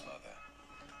his mother.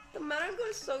 The mountain goat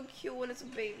is so cute when it's a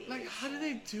baby. Like, how do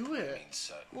they do it? Means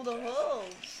certain Well, the death.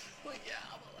 hooves. Well, yeah,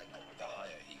 but like. The higher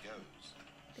he goes,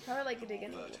 They probably like dig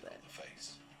in a little vertical bit. the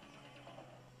face.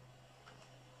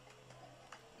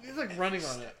 He's like running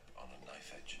on it. Step on a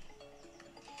knife edge.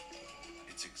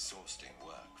 It's exhausting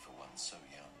work for one so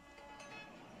young.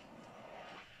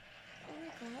 Oh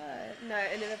my god. No,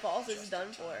 and if it falls, it's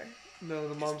done for. No,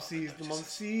 the mom sees. The mom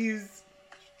sees.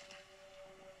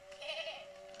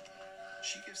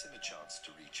 She gives him a chance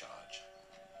to recharge.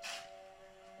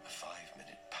 A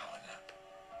 5-minute power nap.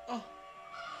 Oh.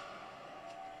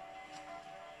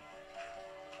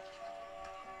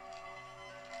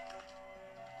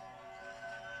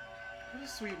 What a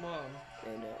sweet mom.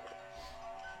 I know.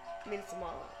 I mean, it's a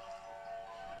mom.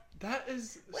 That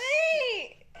is.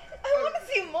 Wait! I want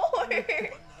to see more!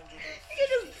 You can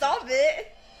just stop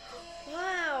it!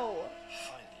 Wow!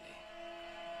 Finally,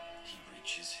 he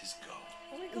reaches his goal.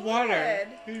 Oh my god! Water.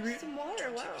 Some water,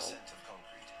 20% wow. of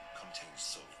concrete contains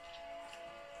salt.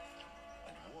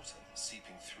 And water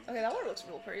seeping through Okay, the that one dirt looks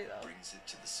real pretty though. brings it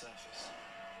to the surface.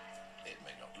 It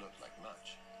may not look like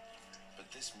much, but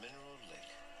this mineral lick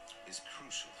is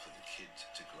crucial for the kid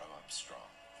to grow up strong.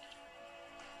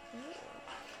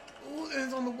 Oh, and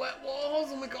it's on the wet walls.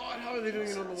 Oh my god, how are they doing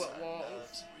it on the wet walls?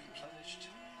 Nerves replenished.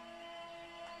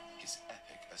 His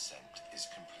epic ascent is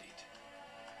complete.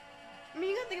 I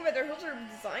mean, you gotta think about it, their hooves are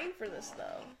designed for this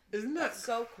though. Isn't that That's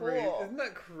so crazy? cool. Isn't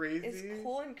that crazy? It's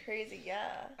cool and crazy,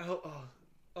 yeah.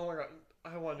 Oh my god.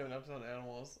 I want to do an episode on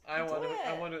animals. I Do want it.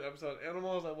 to do an episode on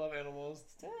animals. I love animals.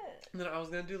 Let's do it. And then I was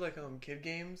gonna do like kid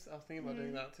games. I was thinking about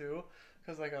doing that too,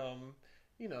 because like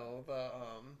you know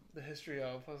the history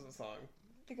of what's the song?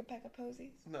 Pick a peck of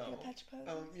posies. No. Pick a patch of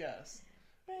posies. Yes.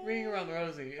 Ringing Around the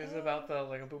Rosie is about the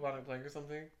like a bubonic plague or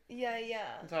something. Yeah,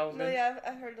 yeah. And so I was No, gonna- yeah,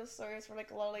 I've heard those stories where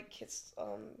like a lot of like kids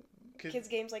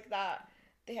games like that.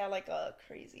 They had like a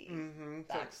crazy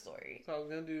backstory. So I was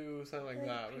gonna do something like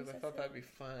that because I thought that'd be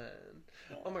fun.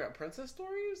 Yeah. Oh my god, princess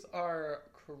stories are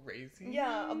crazy.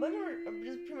 Yeah, a bunch of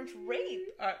just pretty much rape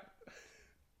I,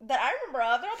 that I remember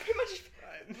of. They're all pretty much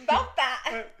about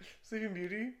that. Sleeping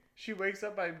Beauty. She wakes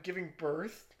up by giving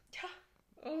birth. Yeah.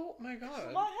 Oh my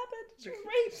god. What happened? She was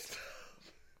raped.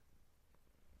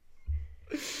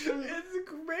 It's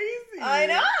crazy. I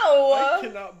know. I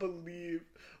cannot believe.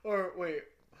 Or wait.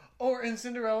 Or in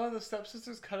Cinderella, the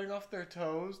stepsisters cutting off their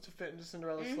toes to fit into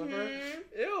Cinderella's slipper.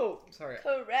 Ew. Sorry.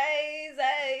 Crazy.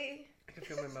 I can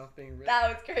feel my mouth being ripped. That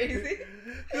was crazy.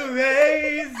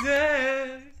 Crazy.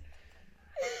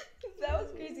 That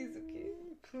was crazy, Suki.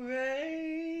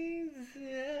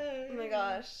 Crazy. Oh my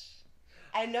gosh.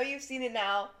 I know you've seen it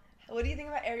now. What do you think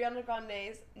about Ariana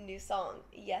Grande's new song,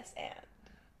 Yes and?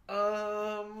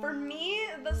 For me,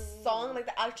 the song, like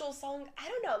the actual song, I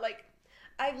don't know, like,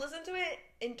 I've listened to it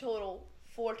in total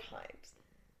 4 times.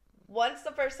 Once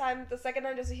the first time, the second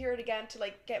time just to hear it again to,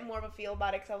 like, get more of a feel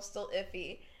about it because I was still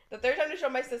iffy. The third time to show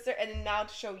my sister, and then now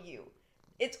to show you.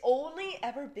 It's only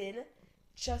ever been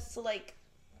just to, like,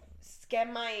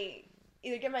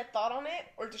 either get my thought on it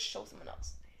or just show someone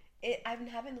else. I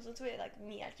haven't listened to it, like,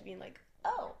 me actually being like,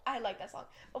 oh, I like that song.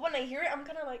 But when I hear it, I'm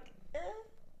kind of like, eh.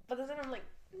 But then I'm like,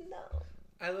 no.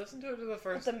 I listened to it to the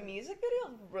first. But the music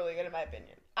video is really good in my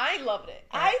opinion. I loved it.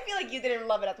 I feel like you didn't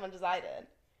love it as much as I did.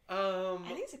 I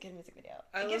think it's a good music video.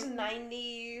 It gives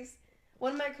 90s.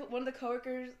 One of our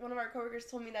coworkers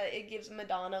told me that it gives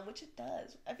Madonna, which it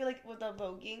does. I feel like with the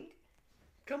voguing.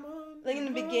 Come on. Like in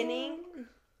the beginning.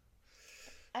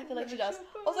 I feel like she does.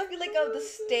 Also, I feel like the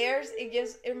stairs,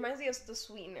 it reminds me of The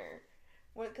Sweetener.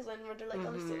 Because when they're like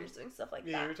on the stairs doing stuff like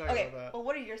that. Yeah, you were talking about that. Well,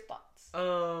 what are your thoughts?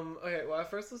 Okay, well, I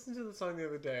first listened to the song the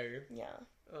other day. Yeah.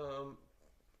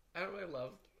 I don't really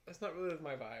love. It's not really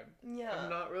my vibe. Yeah.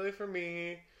 Not really for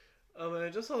me. And I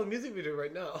just saw the music video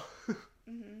right now.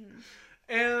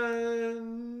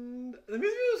 And the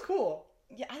music video was cool.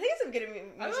 Yeah, I think it's a good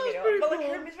music video. Pretty But cool. like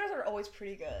her music videos are always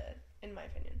pretty good, in my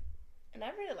opinion. And I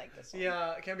really like this one.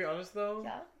 Yeah, I can't be honest though.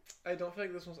 Yeah? I don't feel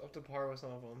like this one's up to par with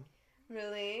some of them.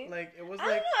 Really? Like, it was I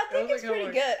don't know, I think it's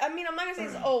pretty good. I mean, I'm not gonna say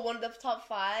it's, one of the top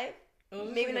 5.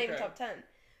 Maybe not even top 10.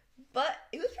 But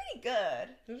it was pretty good.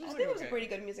 I think it was a pretty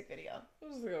good music video. It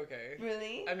was like okay.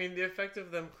 Really? I mean, the effect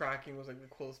of them cracking was like the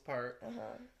coolest part.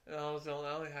 Uh-huh. And it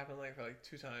only happened like for like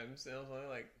 2 times. And it was only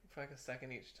like for like a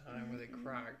second each time where they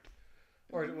cracked.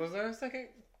 Or was there a second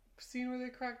scene where they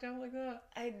cracked down like that?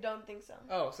 I don't think so.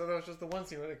 Oh, so there was just the one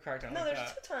scene where they cracked down like that. No,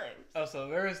 there's 2 times. Oh, so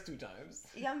there is 2 times.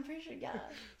 Yeah, I'm pretty sure, yeah.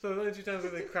 So there's only 2 times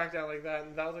where they cracked down like that,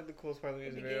 and that was like the coolest part of the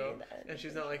music video. And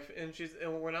she's not like, and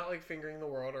we're not like fingering the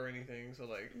world or anything, so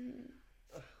like,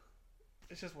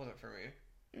 it just wasn't for me.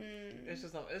 It's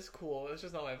just not, it's cool, it's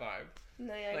just not my vibe.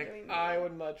 No, yeah, like, I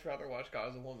would much rather watch God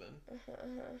as a Woman.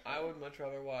 I would much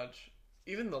rather watch,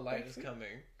 even The Light Is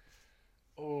Coming.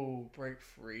 Oh, Break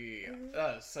Free.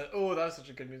 That's such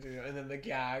a good music video. And then the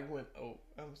gag when,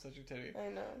 I'm such a titty. I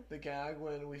know. The gag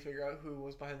when we figure out who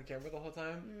was behind the camera the whole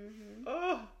time.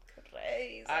 Oh,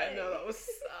 crazy. I know, that was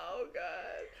so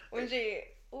good. Wenji,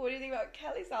 what do you think about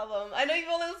Kelly's album? I know you've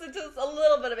only listened to a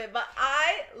little bit of it, but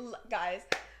guys,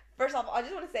 first off, I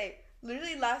just want to say,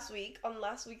 literally on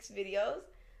last week's videos,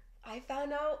 I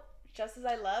found out, just as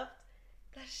I left,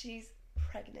 that she's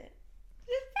pregnant.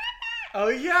 Oh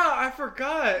yeah, I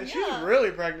forgot. Yeah. She's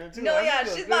really pregnant too. No, yeah,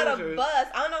 she's about to bust.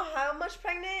 I don't know how much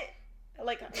pregnant.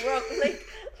 Like, shut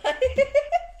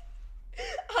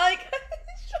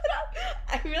up.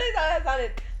 I realized how that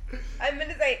sounded. I meant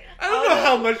to say. I don't know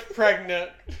how much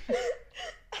pregnant.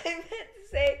 I meant to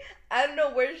say I don't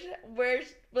know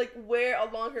where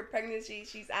along her pregnancy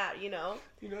she's at. You know.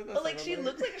 But like she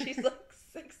looks like she's like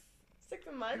 6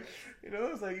 months. It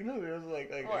was like, there's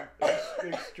like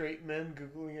straight men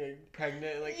Googling like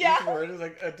pregnant, and like each word is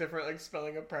like a different like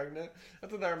spelling of pregnant.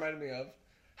 That's what that reminded me of.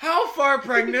 How far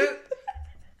pregnant?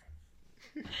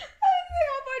 I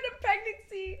didn't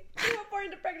say how far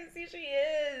into pregnancy she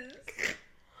is.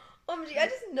 OMG, I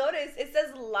just noticed it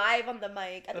says live on the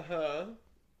mic. I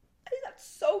think that's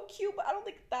so cute, but I don't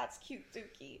think that's cute,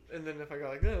 Dookie. And then if I go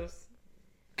like this,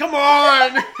 come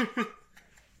on!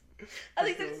 At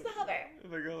least it's the hover.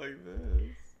 If I go like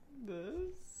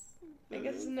this. I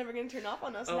guess it's never gonna turn off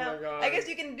on us now. My god. I guess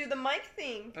you can do the mic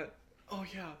thing. Oh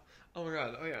yeah. Oh my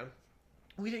god. Oh yeah.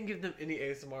 We didn't give them any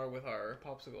ASMR with our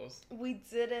popsicles. We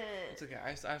didn't. It's okay.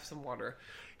 I have some water.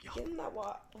 Y'all, give them that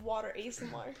water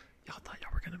ASMR. Y'all thought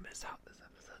y'all were gonna miss out this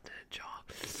episode, didn't y'all?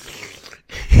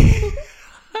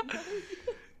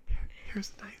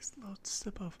 Here's a nice little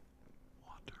sip of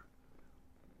water.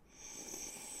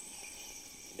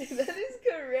 That is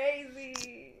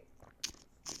crazy.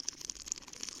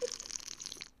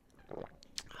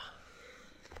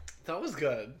 That was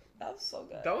good. That was so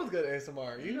good. That was good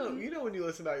ASMR. You know when you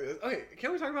listen back to this. Okay,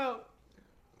 can we talk about?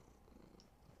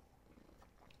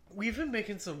 We've been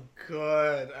making some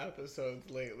good episodes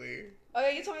lately. Oh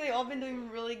yeah, you told me they've all been doing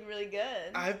really, really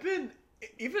good. I've been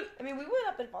even. I mean, we went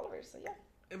up in followers, so yeah.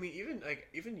 I mean,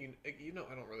 even you, I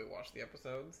don't really watch the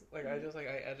episodes. Like, I just, I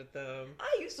edit them.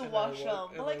 I used to watch them,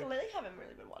 but, lately I haven't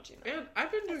really been watching them. And I've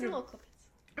been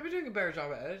doing a better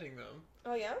job at editing them.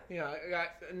 Oh, yeah? Yeah,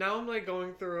 now I'm,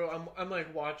 going through, I'm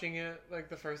watching it,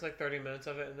 the first, 30 minutes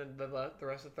of it, and then the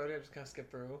rest of 30, I just kind of skip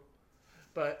through.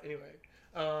 But, anyway,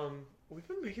 we've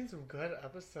been making some good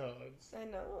episodes. I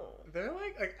know. They're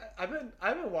I've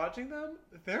been watching them.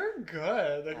 They're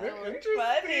good. They're interesting.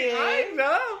 Funny. I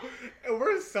know. And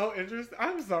we're so interested.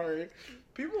 I'm sorry.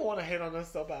 People want to hate on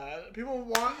us so bad. People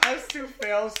want us to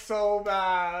fail so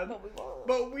bad. But we won't.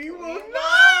 But we will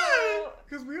not.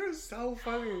 Because we are so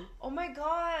funny. Oh my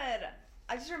god.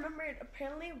 I just remembered.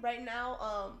 Apparently, right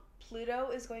now,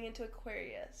 Pluto is going into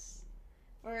Aquarius.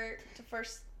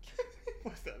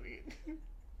 What's that mean?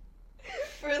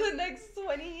 For the next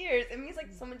 20 years. It means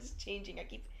someone's changing.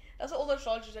 That's what all the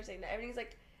astrologers are saying, that everything's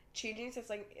changing, so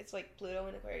it's Pluto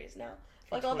and Aquarius now.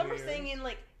 But all of them are saying in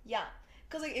yeah.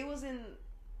 Because it was in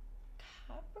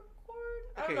Capricorn?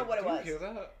 I don't know what it was. Did you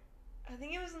hear that? I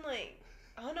think it was in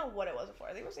I don't know what it was before.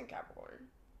 I think it was in Capricorn.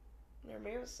 Or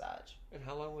maybe it was Sag. And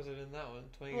how long was it in that one?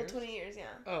 20 years? 20 years,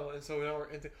 yeah. Oh, and so now we're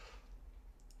into...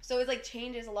 So it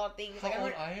changes a lot of things. How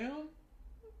old I am?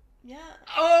 Yeah.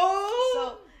 Oh!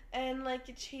 So... And,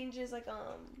 it changes,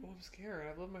 Well, I'm scared.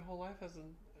 I've lived my whole life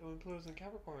when Pluto's in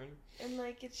Capricorn. And,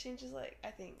 it changes, I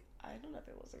think... I don't know if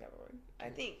it was in Capricorn. I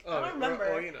think. Oh, I don't remember.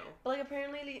 Well, you know. But,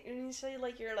 apparently, you need to say,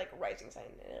 your, rising sign,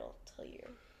 and it'll tell you.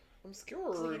 I'm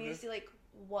scared. So you need to see,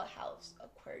 what house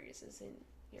Aquarius is in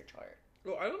your chart.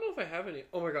 Well, I don't know if I have any...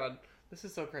 Oh, my God. This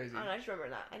is so crazy. I don't know. I just remember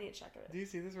that. I need to check it. Do you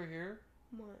see this right here?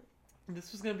 What?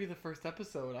 This was going to be the first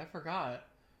episode. I forgot.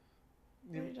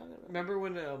 What are you talking about? Remember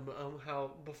when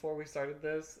how before we started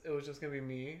this, it was just gonna be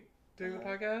me doing the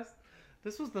podcast?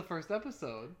 This was the first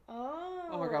episode.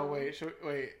 Oh my god! Wait,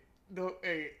 wait. No,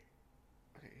 hey.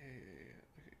 Okay,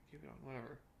 okay, keep it on.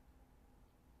 Whatever.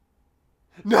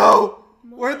 No!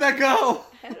 Where'd that go?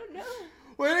 I don't know.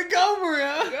 Where'd it go,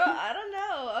 Maria? Girl, I don't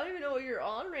know. I don't even know what you're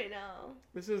on right now.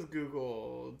 This is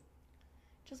Google.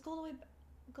 Just go all the way.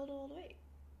 Go all the way.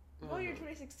 Oh, you're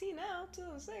 2016 now.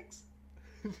 2006.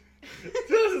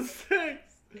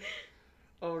 2006.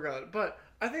 Oh my god! But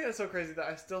I think that's so crazy that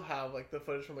I still have like the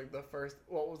footage from like the first,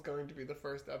 what was going to be the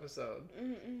first episode,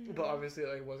 but obviously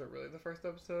like it wasn't really the first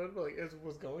episode, but like it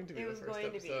was going to be. It was the first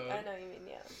going episode. To be. I know what you mean.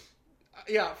 Yeah.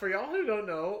 Yeah, for y'all who don't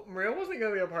know, Maria wasn't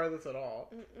gonna be a part of this at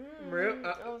all. Maria,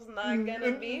 I was not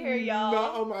gonna be here, y'all.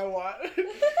 Not on my watch.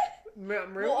 Maria,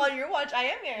 well, on your watch, I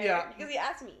am here. Yeah, because he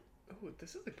asked me. Oh,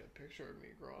 this is a good picture of me,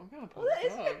 girl. I'm gonna post that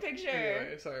is a good picture.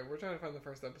 Anyway, sorry, we're trying to find the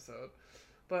first episode.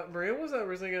 But Maria wasn't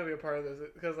originally gonna be a part of this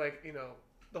because, like, you know,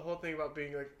 the whole thing about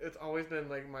being like, it's always been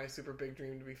like my super big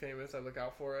dream to be famous. I look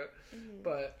out for it,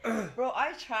 but bro,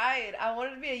 I tried. I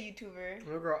wanted to be a YouTuber.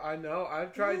 No, girl, I know.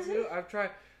 I've tried too.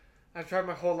 I've tried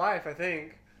my whole life, I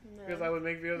think. No. Because I would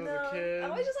make videos as a kid. I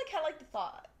always just, like, had, like, the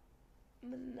thought.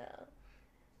 But no.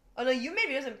 Oh, no, you made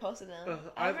videos and posted them.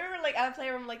 I remember, like, I would play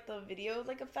around, like, the videos,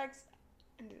 like, effects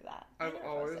and do that. I've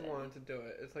always wanted to do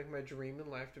it. It's, like, my dream in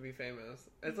life to be famous.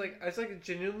 It's, like,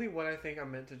 genuinely what I think I'm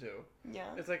meant to do.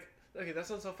 Yeah. It's, like, okay, that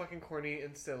sounds so fucking corny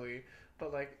and silly,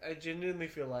 but, like, I genuinely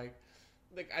feel like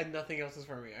nothing else is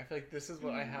for me. I feel like this is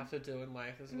what I have to do in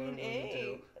life. This is what I'm going to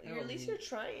do. At least you're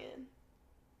trying.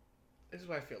 This is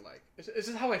what I feel like. It's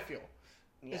just how I feel.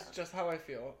 Yeah. It's just how I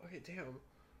feel. Okay, damn.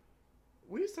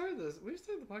 We started the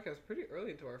podcast pretty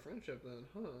early into our friendship then,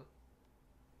 huh?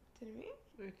 Did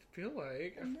we? I feel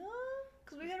like. No,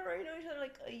 because we had already known each other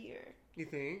like a year. You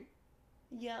think?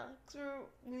 Yeah, because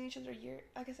we knew each other a year.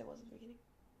 I guess it was at the beginning.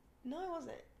 No, it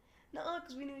wasn't. No,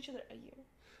 because we knew each other a year.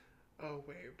 Oh,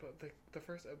 wait, but the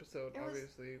first episode, it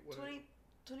obviously... was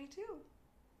 2022.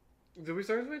 Did we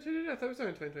start in 2022? I thought we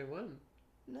started in 2021.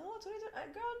 No,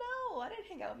 2020. Girl, no. I didn't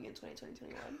hang out with you in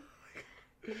 2021.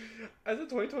 I said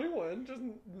 2021, just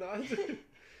not...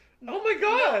 Oh my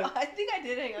god! No, I think I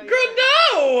did hang out with you. Girl,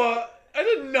 no! I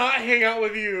did not hang out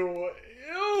with you.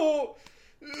 Ew.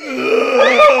 That's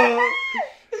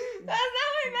not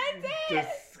what I meant it.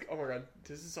 Oh my god,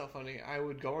 this is so funny. I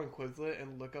would go on Quizlet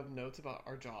and look up notes about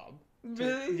our job.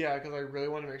 Really? Yeah, because I really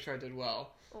want to make sure I did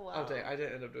well. Wow. I'll tell you, I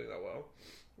didn't end up doing that well.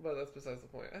 But that's besides the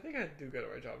point. I think I do good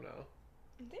at my job now.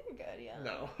 I think you're good, yeah.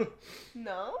 No.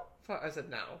 No? Fuck, I said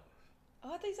now.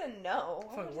 Oh, I thought you said no.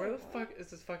 Fuck, where the fuck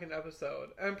is this fucking episode?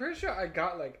 I'm pretty sure I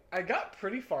got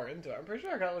pretty far into it. I'm pretty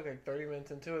sure I got like 30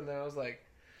 minutes into it, and then I was like,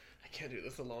 I can't do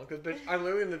this alone. Because, bitch, I'm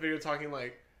literally in the video talking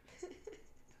like,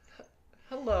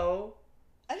 hello.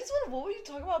 I just want to, what would you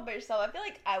talk about by yourself? I feel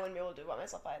like I wouldn't be able to do it by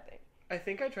myself, I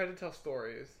think I tried to tell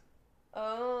stories.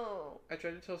 Oh. I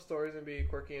tried to tell stories and be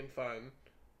quirky and fun.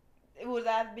 Would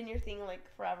that have been your thing, like,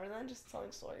 forever then? Just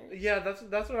telling stories? Yeah, that's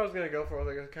what I was going to go for.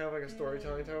 Like, kind of like a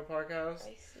storytelling type of podcast.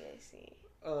 I see.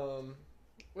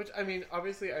 Which, I mean,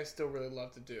 obviously I still really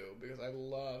love to do, because I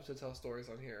love to tell stories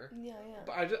on here. Yeah.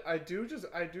 But I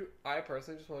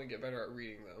personally just want to get better at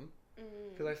reading them.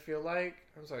 Because I feel like,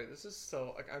 I'm sorry, this is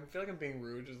so, like, I feel like I'm being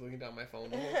rude just looking down my phone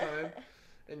the whole time.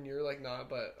 And you're, like, not,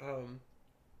 but,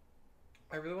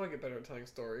 I really want to get better at telling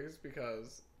stories,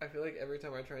 because I feel like every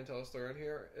time I try and tell a story on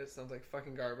here, it sounds like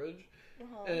fucking garbage.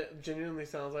 And it genuinely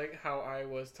sounds like how I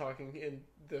was talking in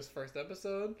this first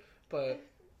episode, but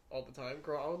all the time.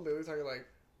 Girl, I was literally talking like,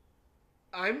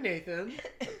 I'm Nathan.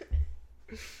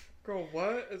 Girl,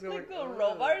 what is going on? Like a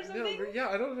robot or something? Yeah,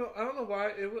 I don't know why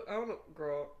it was, I don't know.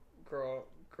 Girl,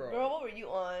 what were you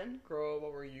on? Girl,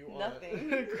 what were you on?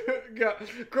 Nothing. Yeah,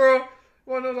 girl,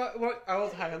 what I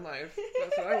was high on life.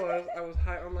 That's what I was. I was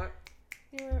high on life.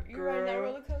 You were riding that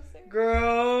roller coaster?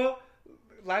 Girl,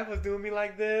 life was doing me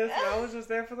like this, and I was just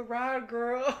there for the ride,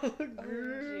 girl.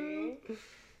 Girl.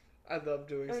 I love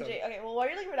doing stuff. Okay, well, while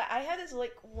you're looking for that, I had this,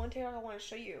 like, one TikTok I want to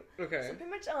show you. Okay. So,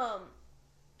 pretty much, I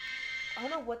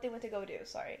don't know what they went to go do,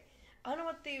 sorry. I don't know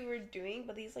what they were doing,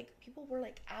 but these, like, people were,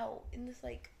 like, out in this,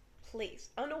 like, place.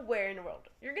 I don't know where in the world.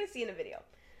 You're gonna see in a video.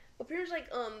 But pretty much, like,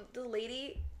 the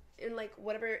lady in, like,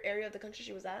 whatever area of the country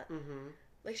she was at,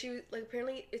 like, she was, like,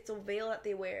 apparently it's a veil that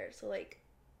they wear, so, like,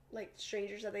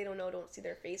 strangers that they don't know don't see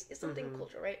their face. It's something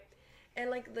cultural, right? And,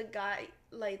 like, the guy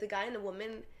and the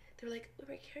woman, they were like,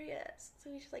 we're curious.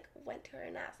 So we just, like, went to her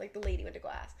and asked. Like, the lady went to go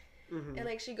ask. And,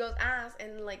 like, she goes ask,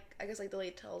 and, like, I guess, like, the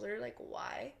lady tells her, like,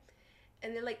 why.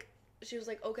 And then, like, she was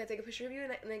like, okay, I'll take a picture of you.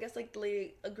 And I guess, like, the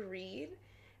lady agreed.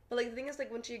 But, like, the thing is,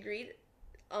 like, when she agreed,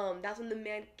 that's when the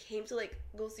man came to like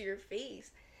go see her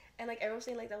face, and like everyone was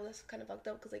saying like that was kind of fucked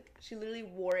up because like she literally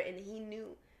wore it and he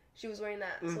knew she was wearing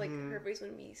that, so like her face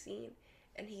wouldn't be seen,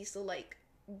 and he still like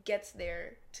gets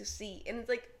there to see, and it's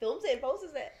like films it and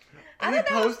posts it. And he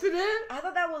posted it? I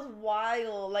thought that was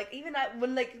wild. Like even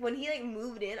when he like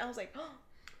moved in, I was like, oh,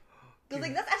 because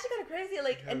like that's actually kind of crazy.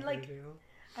 Like and like video?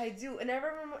 I do, and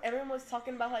everyone was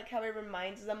talking about like how it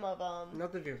reminds them of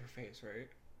not the view of her face, right?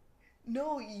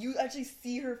 No, you actually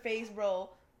see her face,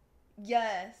 bro.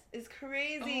 Yes, it's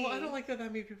crazy. Oh, I don't like that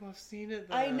many people have seen it.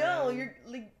 I know, you're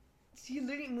like. She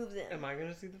literally moves in. Am I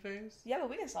gonna see the face? Yeah, but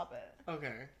we can stop it.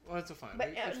 Okay. Well, it's fine. But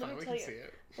it's fine. We can see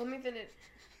it. Let me finish.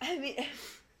 I mean,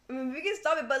 we can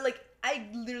stop it, but like, I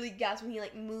literally gasped when he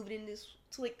like moved in this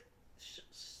to like,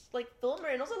 like film her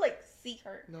and also like see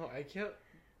her. No, I can't.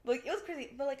 Like it was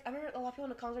crazy, but like I remember a lot of people in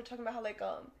the comments were talking about how like do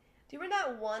you remember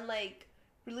that one like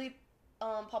really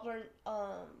popular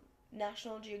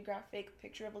National Geographic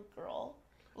picture of a girl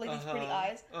like these pretty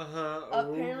eyes?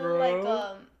 Apparently, girl. like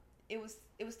it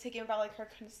was taken without like her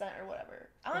consent or whatever.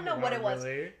 I don't know what it was.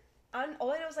 Really?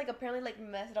 All I know is like apparently like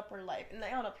messed up her life, and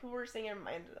like, I don't know. People were saying it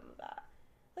reminded them of that.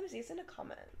 Let me see. It's in the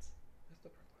comments. Messed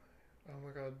up her life. Oh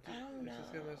my god. I don't know. Is this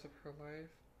gonna mess up her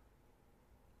life?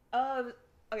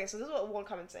 Okay. So this is what one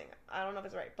comment's saying. I don't know if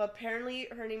it's right, but apparently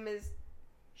her name is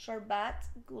Sharbat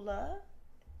Gula,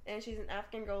 and she's an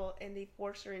African girl, and they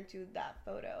forced her into that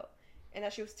photo, and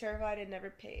that she was terrified and never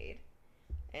paid,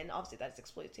 and obviously that's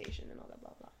exploitation and all that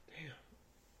blah blah. Damn.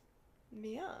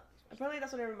 Yeah. Apparently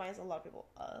that's what it reminds a lot of people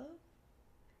of.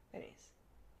 Anyways.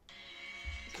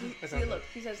 See, look.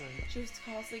 He says, she was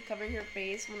constantly covering her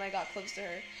face when I got close to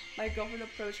her. My girlfriend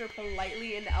approached her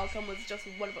politely and the outcome was just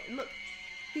wonderful. And look,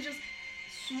 he just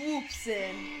swoops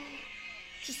in.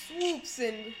 Just swoops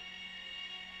in.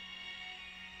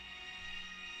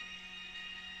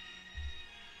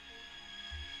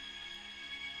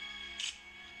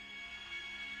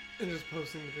 And just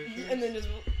posting the pictures? And then just,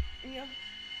 yeah.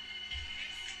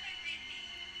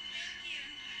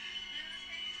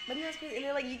 But that's crazy. And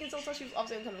then, like, you can still tell she was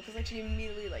obviously uncomfortable because, like, she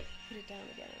immediately, like, put it down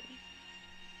again.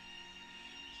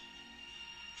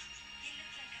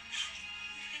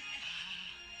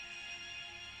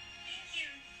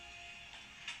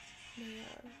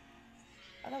 Yeah.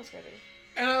 Oh, that was crazy.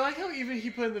 And I like how even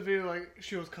he put in the video, like,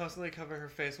 she was constantly covering her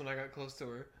face when I got close to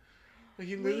her. Like,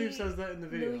 he literally says that in the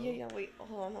video. No, yeah, wait.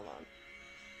 Hold on.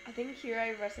 I think here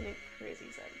I read something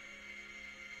crazy said.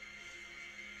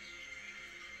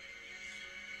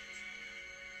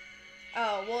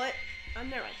 Oh, well,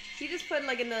 never mind. He just put,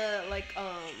 like, in the, like,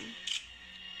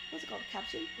 what's it called?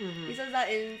 Caption? Mm-hmm. He says that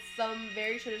in some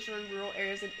very traditional rural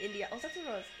areas in India, that's what it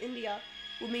was, India,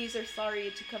 women use their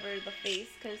sari to cover the face,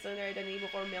 concealing their identity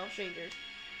before male strangers.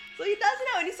 So he does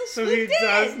know, and he's still swooped in. So he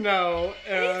does know,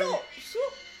 and he's still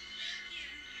swoop.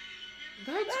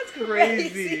 That's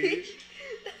crazy.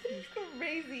 That's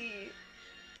crazy.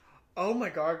 Oh my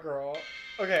god, girl.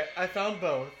 Okay, I found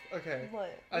both. Okay.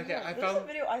 What? Okay, I found... This is a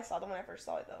video I saw, the one I first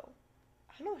saw it, though.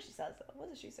 I don't know what she says, though. What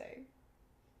does she say?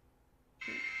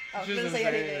 Oh, she doesn't say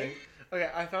anything.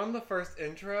 Okay, I found the first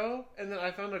intro, and then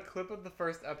I found a clip of the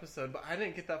first episode, but I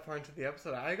didn't get that far into the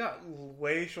episode. I got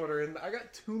way shorter in. I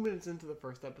got 2 minutes into the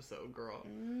first episode, girl.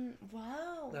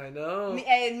 Wow. I know. Me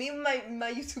and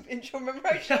my YouTube intro, remember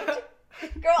I showed you?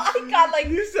 Girl, I got like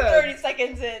 30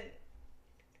 seconds in.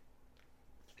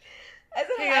 I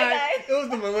said, hey guys. It was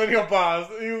the millennial boss.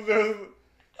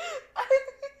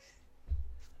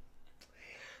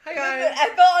 Hi guys. I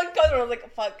felt uncomfortable. I was like,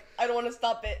 fuck, I don't want to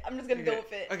stop it. I'm just going to go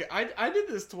with it. Okay, I did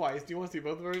this twice. Do you want to see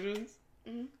both versions?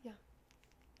 Mm-hmm. Yeah.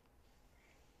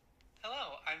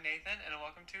 Hello, I'm Nathan, and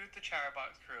welcome to the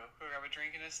Chatterbox Crew. Go grab a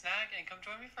drink and a snack, and come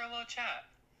join me for a little chat.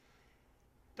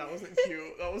 That wasn't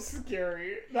cute. That was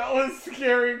scary. That was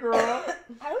scary, girl. I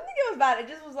don't think it was bad. It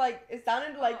just was like, it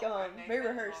sounded like very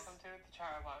rehearsed. Welcome to the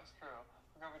Chatterbox Crew.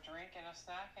 Go grab a drink and a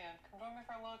snack, and come join me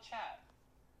for a little chat.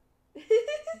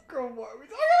 Girl, what are we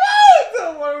talking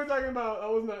about? What are we talking about? That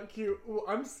was not cute. Well,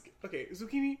 okay,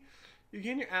 Zucchini, you're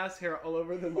getting your ass hair all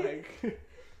over the mic.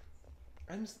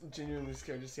 I'm just genuinely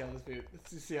scared to see how this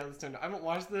turned out. I haven't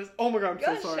watched this. Oh my god, I'm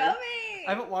so sorry. Show me. I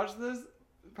haven't watched this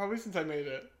probably since I made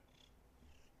it.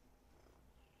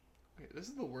 Okay, this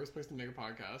is the worst place to make a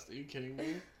podcast. Are you kidding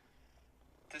me?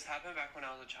 This happened back when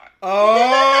I was a child.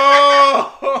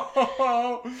 Oh!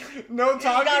 No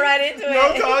talking. Got right into it.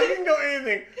 No talking, no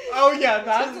anything. Oh yeah,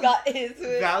 just got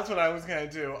into it. That's what I was gonna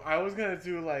do. I was gonna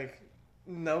do like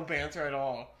no banter at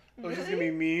all. It was just gonna be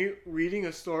me reading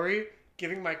a story,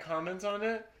 giving my comments on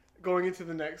it, going into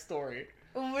the next story.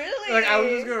 Really? Like I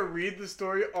was just gonna read the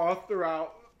story all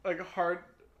throughout, like hard.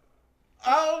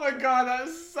 Oh my god, that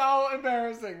is so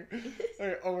embarrassing.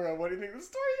 Okay, oh my god, what do you think the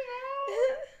story's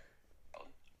about?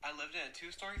 I lived in a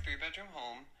 2-story, 3-bedroom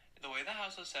home. The way the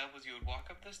house was set was you would walk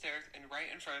up the stairs, and right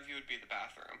in front of you would be the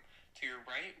bathroom. To your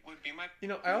right would be my... You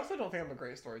know, I also don't think I'm a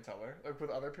great storyteller. Like, with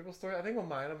other people's stories, I think with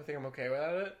mine, I think I'm okay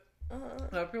without it.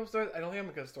 With other people's stories, I don't think I'm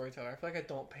a good storyteller. I feel like I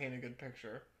don't paint a good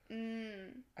picture.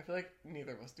 I feel like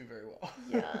neither of us do very well.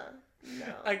 Yeah. No.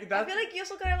 Like, I feel like you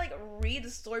also gotta, like, read the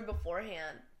story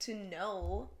beforehand to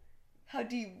know how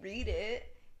do you read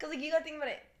it. Because, like, you gotta think about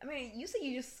it. I mean, you say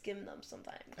you just skim them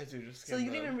sometimes. I do just skim them. So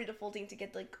you don't even read the full thing to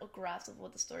get, like, a grasp of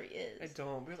what the story is. I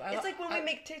don't. Because it's like when we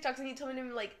make TikToks and you tell me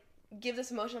to, like, give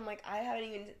this emotion. I'm like, I haven't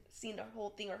even seen the whole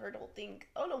thing or heard the whole thing.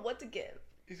 I don't know what to give.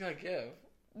 You gotta give.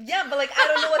 Yeah, but, like, I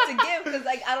don't know what to give because,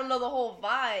 like, I don't know the whole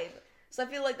vibe. So I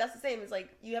feel like that's the same. It's like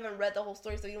you haven't read the whole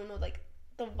story, so you don't know, like,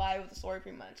 the vibe of the story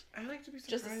pretty much. I like to be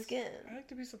surprised. Just a skin. I like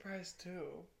to be surprised,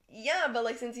 too. Yeah, but,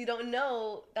 like, since you don't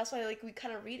know, that's why, like, we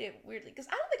kind of read it weirdly. Because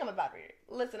I don't think I'm a bad reader.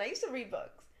 Listen, I used to read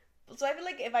books. So I feel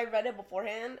like if I read it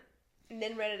beforehand and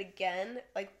then read it again,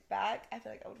 like, back, I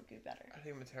feel like I would be better. I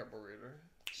think I'm a terrible reader.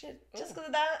 Shit. Just because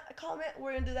of that comment,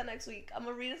 we're going to do that next week. I'm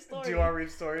going to read a story. Do you want to read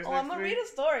stories next week? I'm going to read a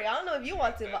story. I don't know if you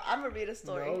want to, but I'm going to read a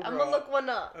story. No, I'm going to look one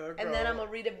up. And then I'm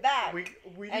going to read it back.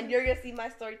 And you're going to see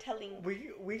my storytelling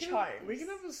charms. We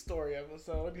can have a story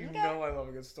episode. You know I love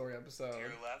a good story episode. To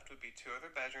your left would be 2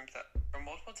 other bedrooms that were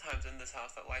multiple times in this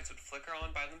house that lights would flicker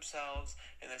on by themselves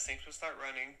and the sinks would start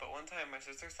running. But one time my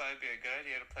sister thought it'd be a good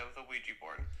idea to play with a Ouija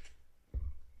board.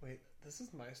 Wait, this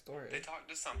is my story. They talked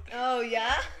to something. Oh,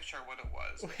 yeah? I'm not really sure what it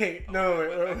was. Wait. I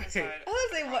was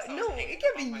like, what? No, it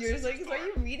can't be yours. Like, why are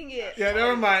you reading it? Yeah,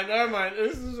 never mind.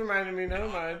 This is reminding me. Never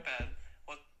mind.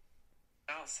 Well,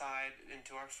 outside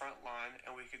into our front lawn,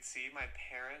 and we could see my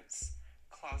parents'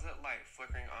 closet light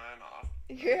flickering on and off.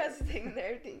 Your house is taking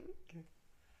everything.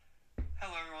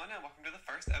 Hello, everyone, and welcome to the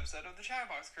first episode of the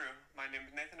Chatterbox Crew. My name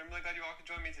is Nathan. I'm really glad you all could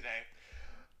join me today.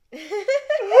 Who am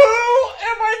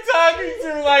I talking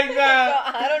to like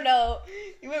that? I don't know.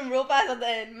 You went real fast at the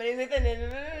end. My name's Nathan.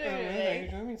 Hey,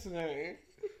 join me today.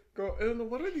 Girl, I don't know,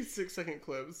 what are these 6-second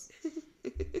clips?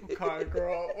 Oh god,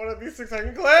 girl. What are these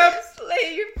 6-second clips?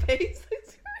 Lay your face.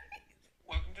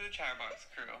 Welcome to the Chatterbox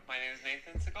Crew. My name is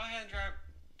Nathan, so go ahead and drive.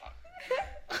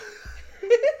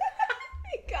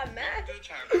 He got mad. Welcome to the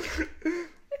Chatterbox Crew.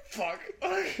 Fuck.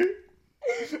 Oh,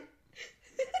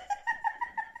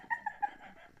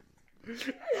 is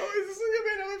this gonna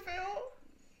be another fail?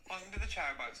 Welcome to the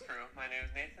Chatterbox Crew. My name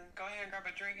is Nathan. Go ahead and grab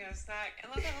a drink and a snack,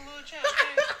 and let's have a little chat,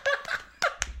 okay?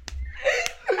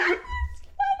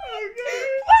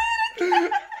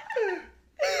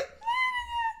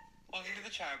 Welcome to the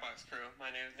Chatterbox Crew.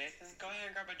 My name is Nathan. Go ahead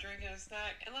and grab a drink and a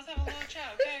snack, and let's have a little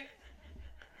chat, okay?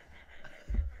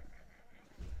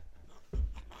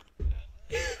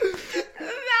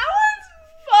 That one's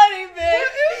funny, bitch.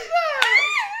 What is that?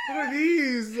 What are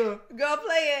these? Go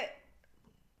play it.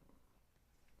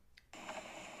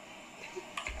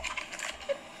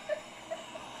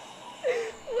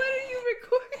 What are you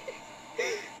recording?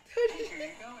 Here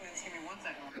you go, and just give me 1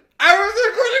 second. I was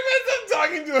recording myself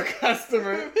talking to a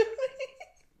customer.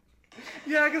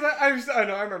 Yeah, because I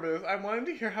know, I remember this. I wanted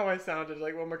to hear how I sounded,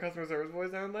 like what my customer service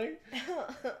voice sounded like.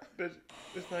 But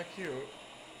it's not cute.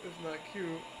 It's not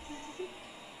cute.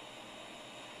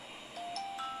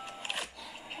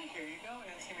 Here you go, and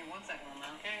just give me 1 second,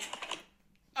 okay?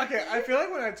 Okay, I feel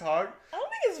like when I talk, I don't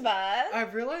think it's bad.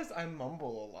 I've realized I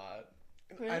mumble a lot.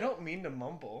 Really? I don't mean to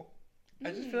mumble.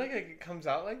 I just feel like it comes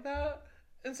out like that.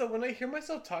 And so when I hear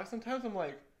myself talk sometimes, I'm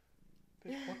like,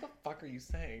 bitch, what the fuck are you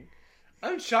saying?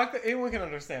 I'm shocked that anyone can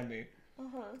understand me.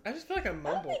 I just feel like I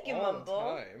mumble all the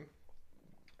time.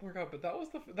 Oh my god, but that was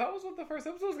what the first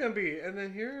episode was gonna be. And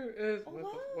then here is what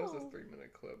was this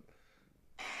 3-minute clip?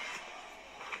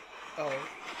 Oh,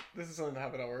 this is something that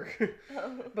happened at work.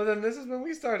 But then this is when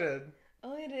we started.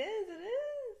 Oh, it is.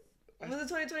 Was it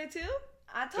 2022?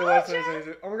 I told It was you.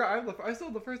 2022. Oh my god, I still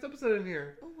have the first episode in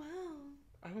here. Oh, wow.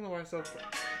 I don't know why I still have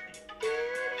that.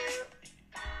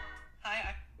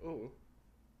 Hi. Oh.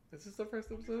 Is this the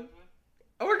first episode?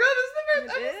 Oh my god, this is the first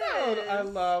episode! Is. I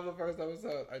love the first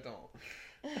episode. I don't.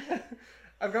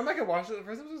 I've gone back and watched it. The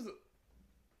first episode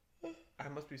was... I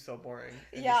must be so boring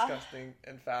and disgusting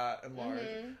and fat and large.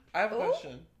 I have a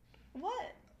question.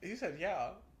 What? You said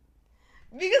yeah.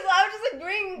 Because I was just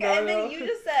agreeing, and then you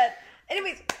just said...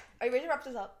 Anyways, are you ready to wrap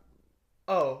this up?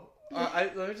 Oh.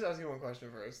 Let me just ask you one question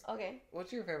first. Okay.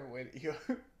 What's your favorite way to eat?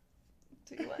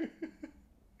 To eat what?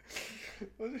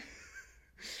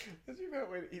 What's your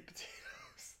favorite way to eat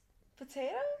potatoes?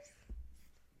 Potatoes?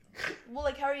 Well,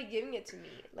 like, how are you giving it to me?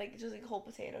 Like, just like whole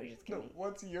potato? You just give me.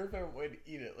 What's your favorite way to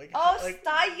eat it? Like,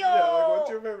 style. Yeah, like, what's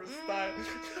your favorite style?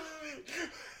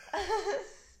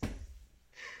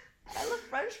 I love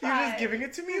French fries. You're just giving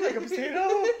it to me like a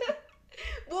potato?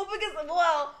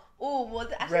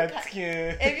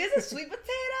 Redskin. If it's a sweet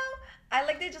potato, I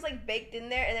like it just like baked in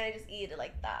there, and then I just eat it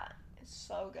like that. It's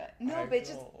so good. No, bitch,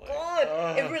 it's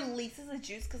good. It releases the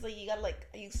juice because like you gotta like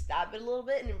you stab it a little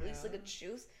bit and it releases like a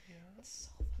juice. Yeah. It's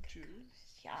so fucking good.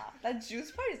 Yeah, that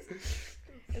juice part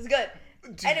is good.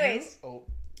 Anyways,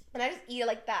 and I just eat it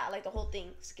like that, like the whole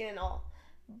thing, skin and all.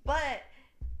 But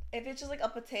if it's just like a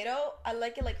potato, I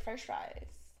like it like French fries.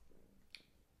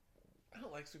 I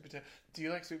don't like sweet potato. Do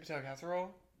you like sweet potato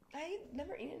casserole? I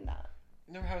never eaten that.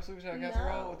 Never had a sweet potato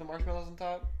casserole with the marshmallows on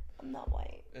top? I'm not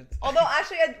white. Although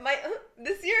actually,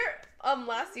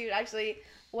 last year actually,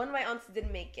 one of my aunts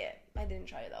did make it. I didn't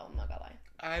try it though. I'm not gonna lie.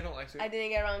 I don't like sweet. I didn't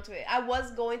get around to it. I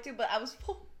was going to, but I was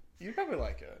full. You probably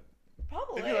like it.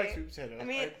 Probably. If you like sweet potato.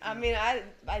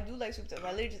 I do like sweet potato.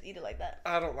 I literally just eat it like that.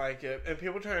 I don't like it, and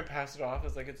people try and pass it off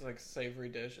as like it's like a savory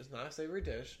dish. It's not a savory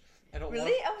dish. I don't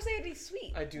really. I would say it'd be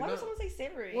sweet. I do. Why would someone say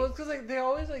savory? Well, it's because like they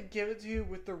always like give it to you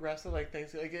with the rest of like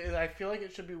Thanksgiving. Like I feel like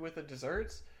it should be with the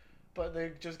desserts, but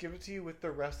they just give it to you with the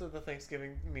rest of the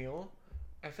Thanksgiving meal.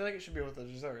 I feel like it should be with the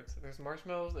desserts. There's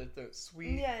marshmallows. It's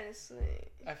sweet. Yeah, it's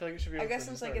sweet. I feel like it should be. I guess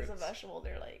since like it's a vegetable,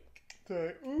 they're like.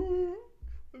 Ooh.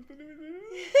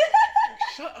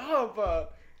 Shut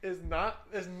up! Is not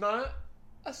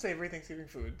a savory Thanksgiving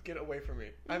food. Get away from me.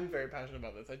 I'm very passionate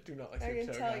about this. I do not like sweet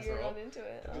potato casserole. I can tell you're not into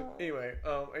it. Oh. Anyway,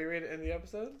 are you ready to end the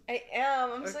episode? I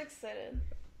am. I'm so excited.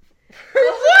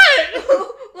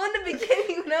 What? Well, in the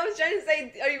beginning, when I was trying to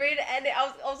say, are you ready to end it? I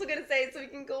was also going to say it so we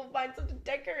can go find something to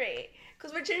decorate.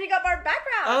 Because we're changing up our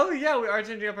background. Oh, yeah, we are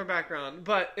changing up our background.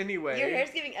 But anyway. Your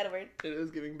hair's giving Edward. It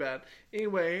is giving bad.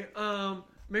 Anyway,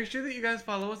 make sure that you guys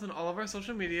follow us on all of our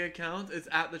social media accounts. It's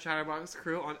at the Chatterbox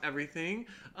Crew on everything.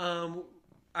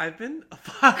 We're trying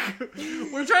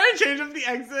to change up the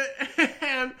exit,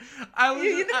 and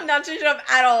You did not change it up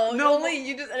at all. No, only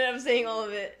you just ended up saying all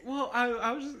of it. Well,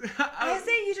 I was just. I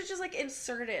say you should just like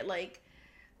insert it, like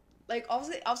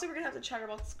obviously we're gonna have the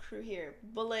Chatterbox Crew here,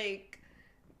 but like,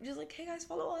 just like, hey guys,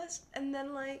 follow us, and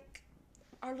then like,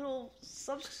 our little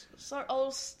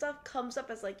stuff comes up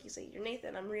as like you say, you're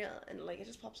Nathan, I'm Rhea, and like it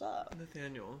just pops up.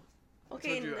 Nathaniel.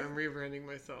 Okay, I told you, I'm rebranding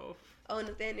myself. Oh,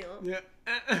 Nathaniel. Yeah.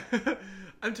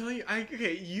 I'm telling you,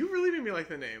 you really made me like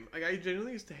the name. Like, I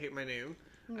genuinely used to hate my name.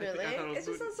 Really? It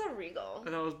just sounds so regal. I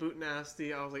thought it was boot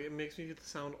nasty. I was like, it makes me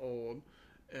sound old.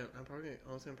 And I'm probably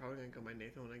gonna go by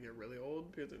Nathan when I get really old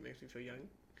because it makes me feel young.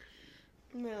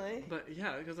 Really? But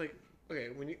yeah, because like,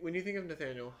 okay, when you think of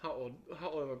Nathaniel, how old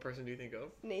of a person do you think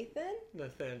of? Nathan?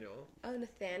 Nathaniel. Oh,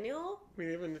 Nathaniel? When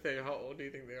you think of Nathaniel, how old do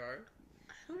you think they are?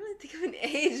 I don't really think of an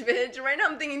age, bitch. Right now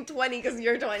I'm thinking 20 because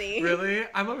you're 20. Really?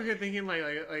 I'm over here thinking like.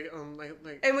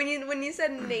 And when you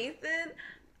said Nathan,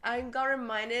 I got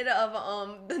reminded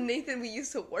of the Nathan we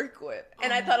used to work with,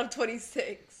 and I thought of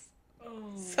 26.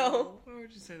 Oh. So. Why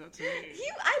would you say that to me?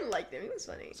 I liked him. He was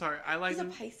funny. Sorry, I liked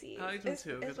him. He's a Pisces. I liked him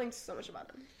too. It explains so much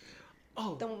about him.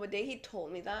 Oh. Then one day he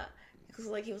told me that because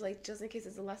like he was like, just in case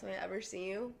it's the last time I ever see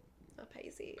you. A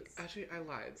Pisces. Actually, I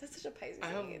lied. That's such a Pisces. I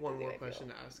have one more question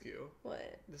to ask you.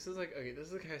 What? This is a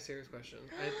kind of serious question.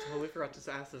 I totally forgot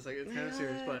to ask this. Like, it's kind of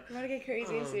serious, but I'm about to get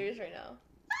crazy and serious right now.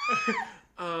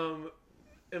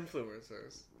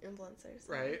 Influencers. Influencers.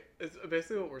 Right? It's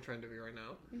basically what we're trying to be right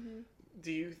now. Mm-hmm.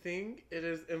 Do you think it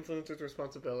is influencers'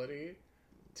 responsibility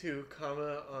to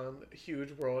comment on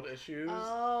huge world issues?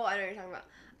 Oh, I know what you're talking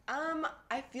about.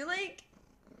 I feel like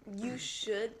you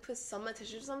should put some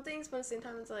attention to some things, but at the same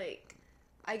time, it's like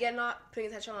I get not putting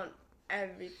attention on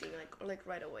everything like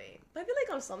right away. But I feel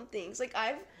like on some things, like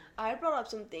I've brought up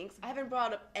some things. I haven't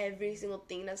brought up every single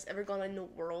thing that's ever gone on in the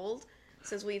world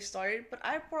since we've started, but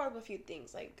I brought up a few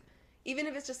things, like even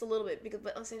if it's just a little bit,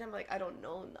 but at the same time, like I don't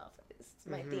know enough. It's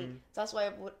my thing. So that's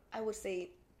why I would say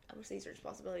it's your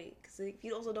responsibility, because if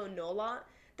you also don't know a lot,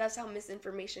 that's how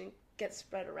misinformation gets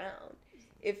spread around.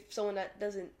 If someone that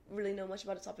doesn't really know much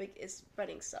about a topic is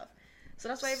spreading stuff. So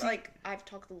that's why I've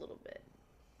talked a little bit.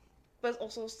 But it's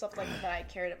also stuff like that I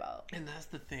cared about. And that's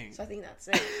the thing. So I think that's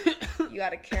it. You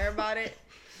gotta care about it.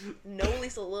 Know at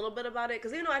least a little bit about it.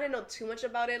 Because even though I didn't know too much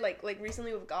about it, like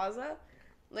recently with Gaza,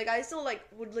 like I still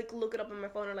would look it up on my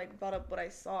phone or brought up what I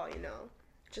saw,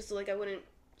 just so I wouldn't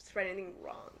spread anything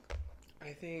wrong.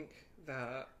 I think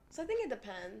that. So I think it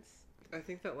depends. I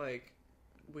think that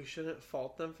we shouldn't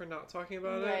fault them for not talking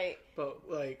about it, but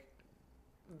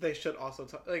they should also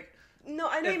talk. No,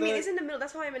 I know what you mean. It's in the middle.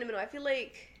 That's why I'm in the middle. I feel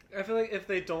like I feel like if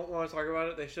they don't want to talk about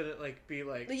it, they shouldn't like be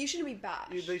like. You shouldn't be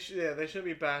bashed. They shouldn't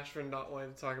be bashed for not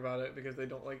wanting to talk about it because they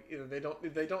don't like either they don't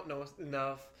know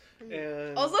enough.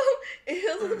 And also,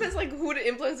 it also depends like who the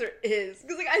influencer is,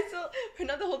 because like I still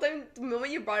not the whole time. The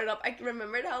moment you brought it up, I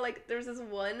remembered how like there was this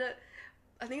one.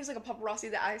 I think it was like a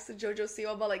paparazzi that asked JoJo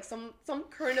Siwa about like some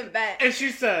current event, and she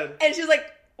said, and she was like,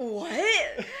 "What?"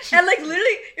 And like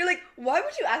literally, you're like, "Why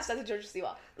would you ask that to JoJo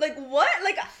Siwa? Like what?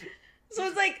 Like." So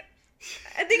it's like,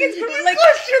 I think it's like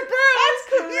that's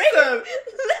crazy.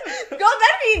 Girl,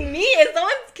 that'd be me if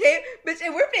someone's came, bitch,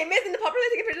 and we're famous and the paparazzi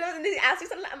taking pictures of us and they ask you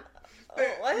something. Like, oh,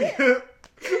 what?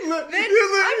 Bitch, you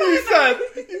literally said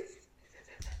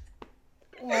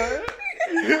what?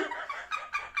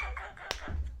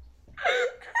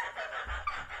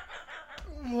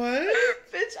 What?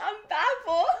 Bitch, I'm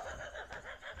baffled.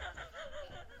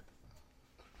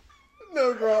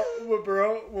 No, bro.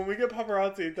 When we get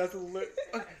paparazzi, that's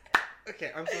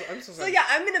okay. I'm so sorry. So yeah,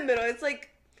 I'm in the middle. It's like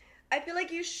I feel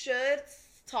like you should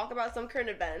talk about some current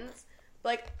events, but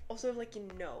like also like you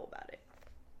know about it,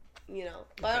 you know.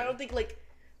 But I don't think like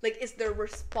it's their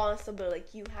responsibility.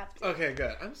 Like you have to. Okay,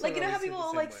 good. I'm so like you know how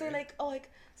people like say like like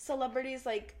celebrities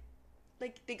like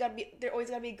they're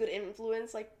always gotta be a good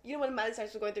influence. Like you know when Miley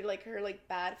Cyrus was going through like her like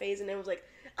bad phase and it was like,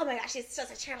 oh my gosh, she's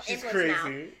such a terrible influence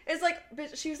now. It's like,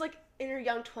 bitch, she was like in her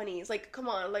young 20s. Like, come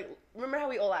on, like remember how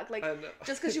we all act like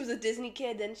just because she was a Disney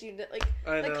kid, then she like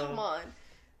come on.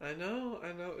 I know,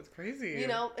 it's crazy. You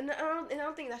know, and I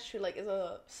don't think that's true. Like, it's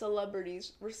a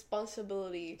celebrity's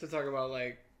responsibility to talk about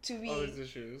like to be all these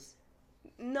issues.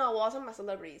 No, well, I was talking about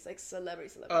celebrities, like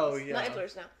celebrities. Oh yeah, not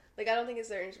influencers now. Like, I don't think it's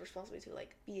their responsibility to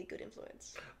like be a good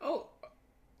influence. Oh,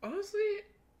 honestly,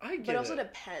 I get it. But it also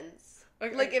depends.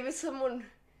 Like if it's someone.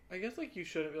 I guess like you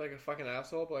shouldn't be like a fucking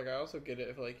asshole, but like I also get it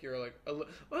if like you're like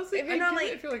honestly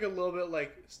if you're like a little bit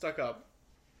like stuck up.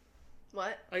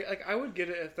 What? I would get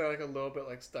it if they're like a little bit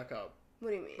like stuck up.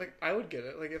 What do you mean? Like I would get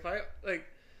it. Like if I like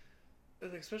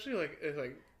especially like if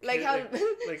like how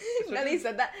Nelly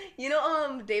said that. You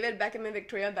know David Beckham and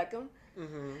Victoria Beckham?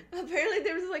 Mm-hmm. Apparently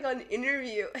there was like an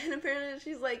interview and apparently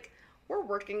she's like, we're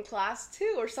working class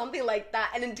too or something like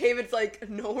that, and then David's like,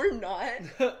 no we're not.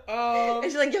 And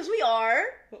she's like, yes we are.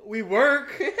 We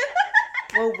work.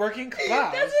 We're working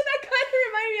class. That's what that kind of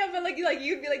reminded me of. But like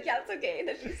you'd be like, yeah, it's okay. And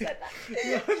then she said that.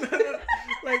 No.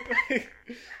 Like,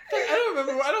 I don't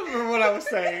remember what I was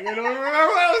saying. I don't remember what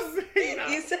I was saying. No.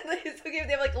 You said that it's okay if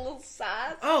they have like a little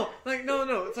sass. Oh, like no.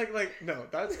 It's like no,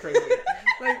 that's crazy.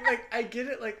 like I get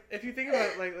it. Like if you think about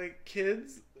it, like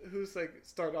kids who's like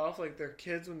start off like they're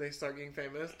kids when they start getting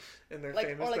famous and they're like,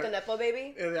 famous. Or like a nepo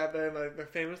baby. Yeah, they're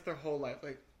famous their whole life.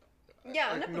 Like.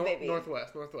 Yeah, like Nepo baby.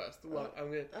 Northwest. Well,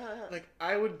 I'm gonna like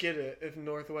I would get it if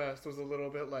Northwest was a little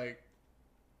bit like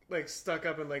stuck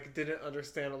up and like didn't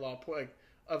understand a lot of like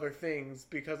other things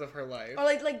because of her life, or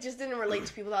like just didn't relate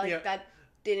to people that like that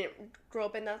didn't grow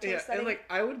up in that sort of setting. And like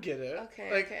I would get it.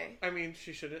 Okay, like, okay. I mean,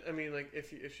 she shouldn't. I mean, like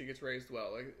if she gets raised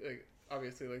well, like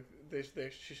obviously like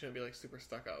she shouldn't be like super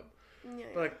stuck up. Yeah,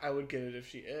 but like I would get it if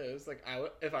she is. Like I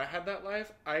would, if I had that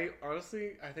life, I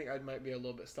think I might be a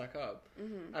little bit stuck up.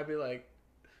 Mm-hmm. I'd be like,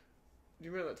 do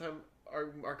you remember that time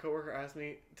our coworker asked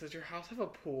me, "Does your house have a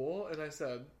pool?" And I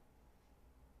said,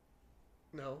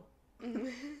 "No." Mm-hmm. What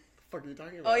the fuck are you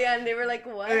talking about? Oh yeah, and they were like,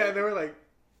 "What?" Yeah, they were like,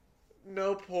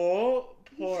 "No pool,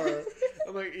 poor."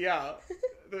 I'm like, yeah.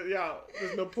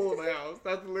 There's no pool in my house.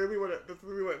 That's literally what it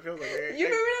feels like. You remember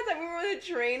that time we were on a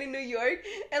train in New York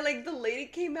and like the lady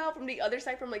came out from the other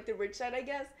side, from like the rich side, I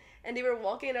guess, and they were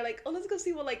walking and they're like, oh, let's go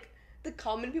see what like the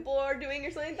common people are doing or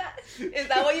something like that. Is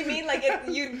that what you mean? Like if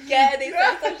you get they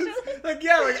said some shit? Like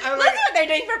yeah, like I like. Let's see what they're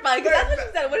doing for fun. Because that's what she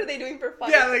said. What are they doing for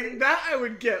fun? Yeah, like that I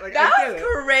would get. Like that I was get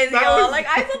crazy. That was, like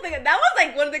I still think that was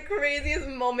like one of the craziest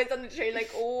moments on the train.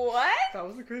 Like what? That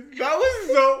was the crazy. That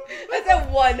was so. That's a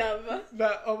one of.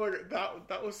 That oh my god.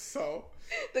 That was so.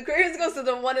 The craziest goes to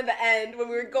the one in the end when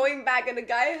we were going back and the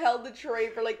guy held the tray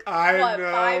for like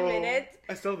 5 minutes.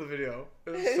 I still have the video.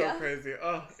 It was so crazy.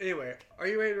 Oh, anyway, are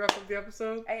you ready to wrap up the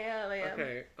episode? I am.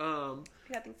 Okay.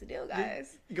 We got things to do,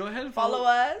 guys. Go ahead and follow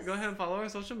us. Go ahead and follow our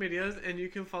social medias, and you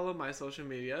can follow my social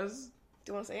medias.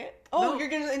 Do you want to say it? Oh, no. You're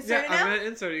gonna insert it now? I'm gonna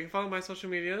insert it. You can follow my social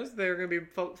medias. They're gonna be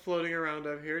floating around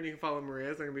up here, and you can follow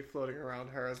Maria's. They're gonna be floating around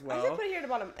her as well. I should put it here at the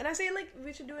bottom, and I say like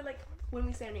we should do it like when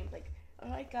we say our name, like.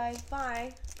 Alright guys,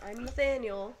 bye. I'm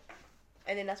Nathaniel.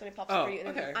 And then that's when it pops up for you.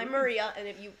 And okay. I'm Maria, and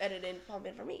if you edit in, pop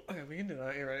in for me. Okay, we can do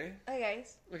that. You ready? Okay,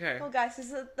 guys. Okay. Well, guys,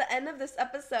 this is the end of this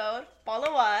episode.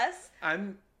 Follow us.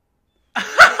 Don't forget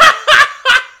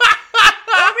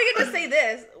to say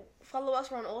this. Follow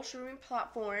us. We're on all streaming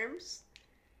platforms.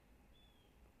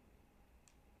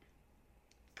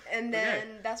 And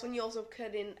then that's when you also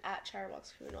put in at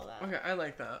Chatterbox Crew and all that. Okay, I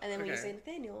like that. And then when you say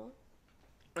Nathaniel.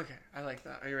 Okay, I like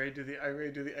that. Are you ready to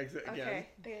do the exit again?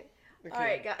 Okay. All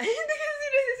right, guys.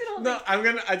 No,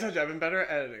 I told you, I've been better at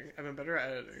editing. I meant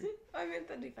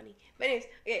that'd be funny. But anyways,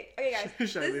 okay, guys.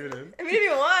 Should I leave it in? I mean, if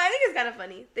you want, I think it's kind of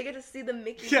funny. They get to see the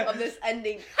making of this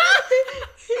ending.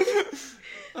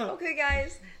 Okay,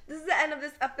 guys. This is the end of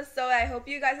this episode. I hope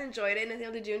you guys enjoyed it.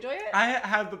 Nathaniel, did you enjoy it? I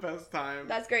had the best time.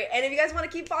 That's great. And if you guys want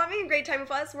to keep following Great Time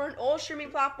with Us, we're on all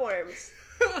streaming platforms.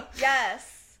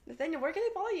 Yes. Nathaniel, where can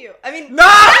they follow you? I mean... No!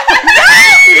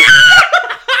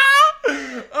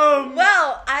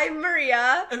 Well, I'm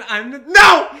Maria. And I'm...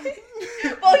 No!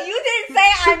 Well, you didn't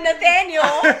say I'm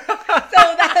Nathaniel.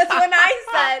 So that's when I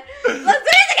said, let's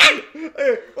do this again!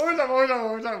 Okay, one more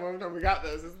time. We got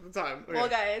this. This is the time. Okay. Well,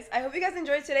 guys, I hope you guys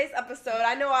enjoyed today's episode.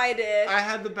 I know I did. I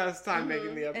had the best time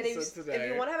making the episode today.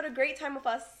 If you want to have a great time with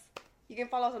us, you can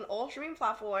follow us on all streaming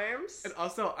platforms. And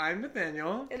also, I'm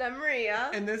Nathaniel. And I'm Maria.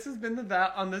 And this has been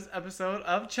that on this episode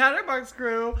of Chatterbox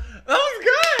Crew. That was good!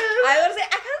 I kind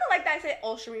of like that I say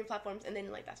all streaming platforms, and then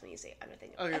that's when you say I'm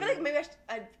Nathaniel. Okay, I feel like maybe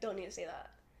I don't need to say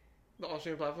that. The all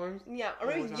streaming platforms? Yeah, or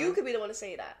maybe you could be the one to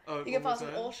say that. Oh, you can follow us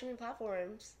on all streaming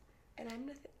platforms. And I'm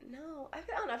no, I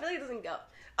don't know. I feel like it doesn't go.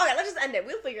 Okay, let's just end it.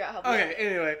 We'll figure out how. Okay,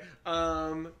 anyway,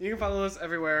 you can follow us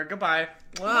everywhere. Goodbye.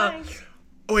 Bye.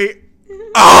 Wait.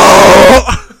 Oh!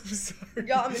 I'm sorry.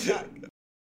 Y'all, I'm in shock.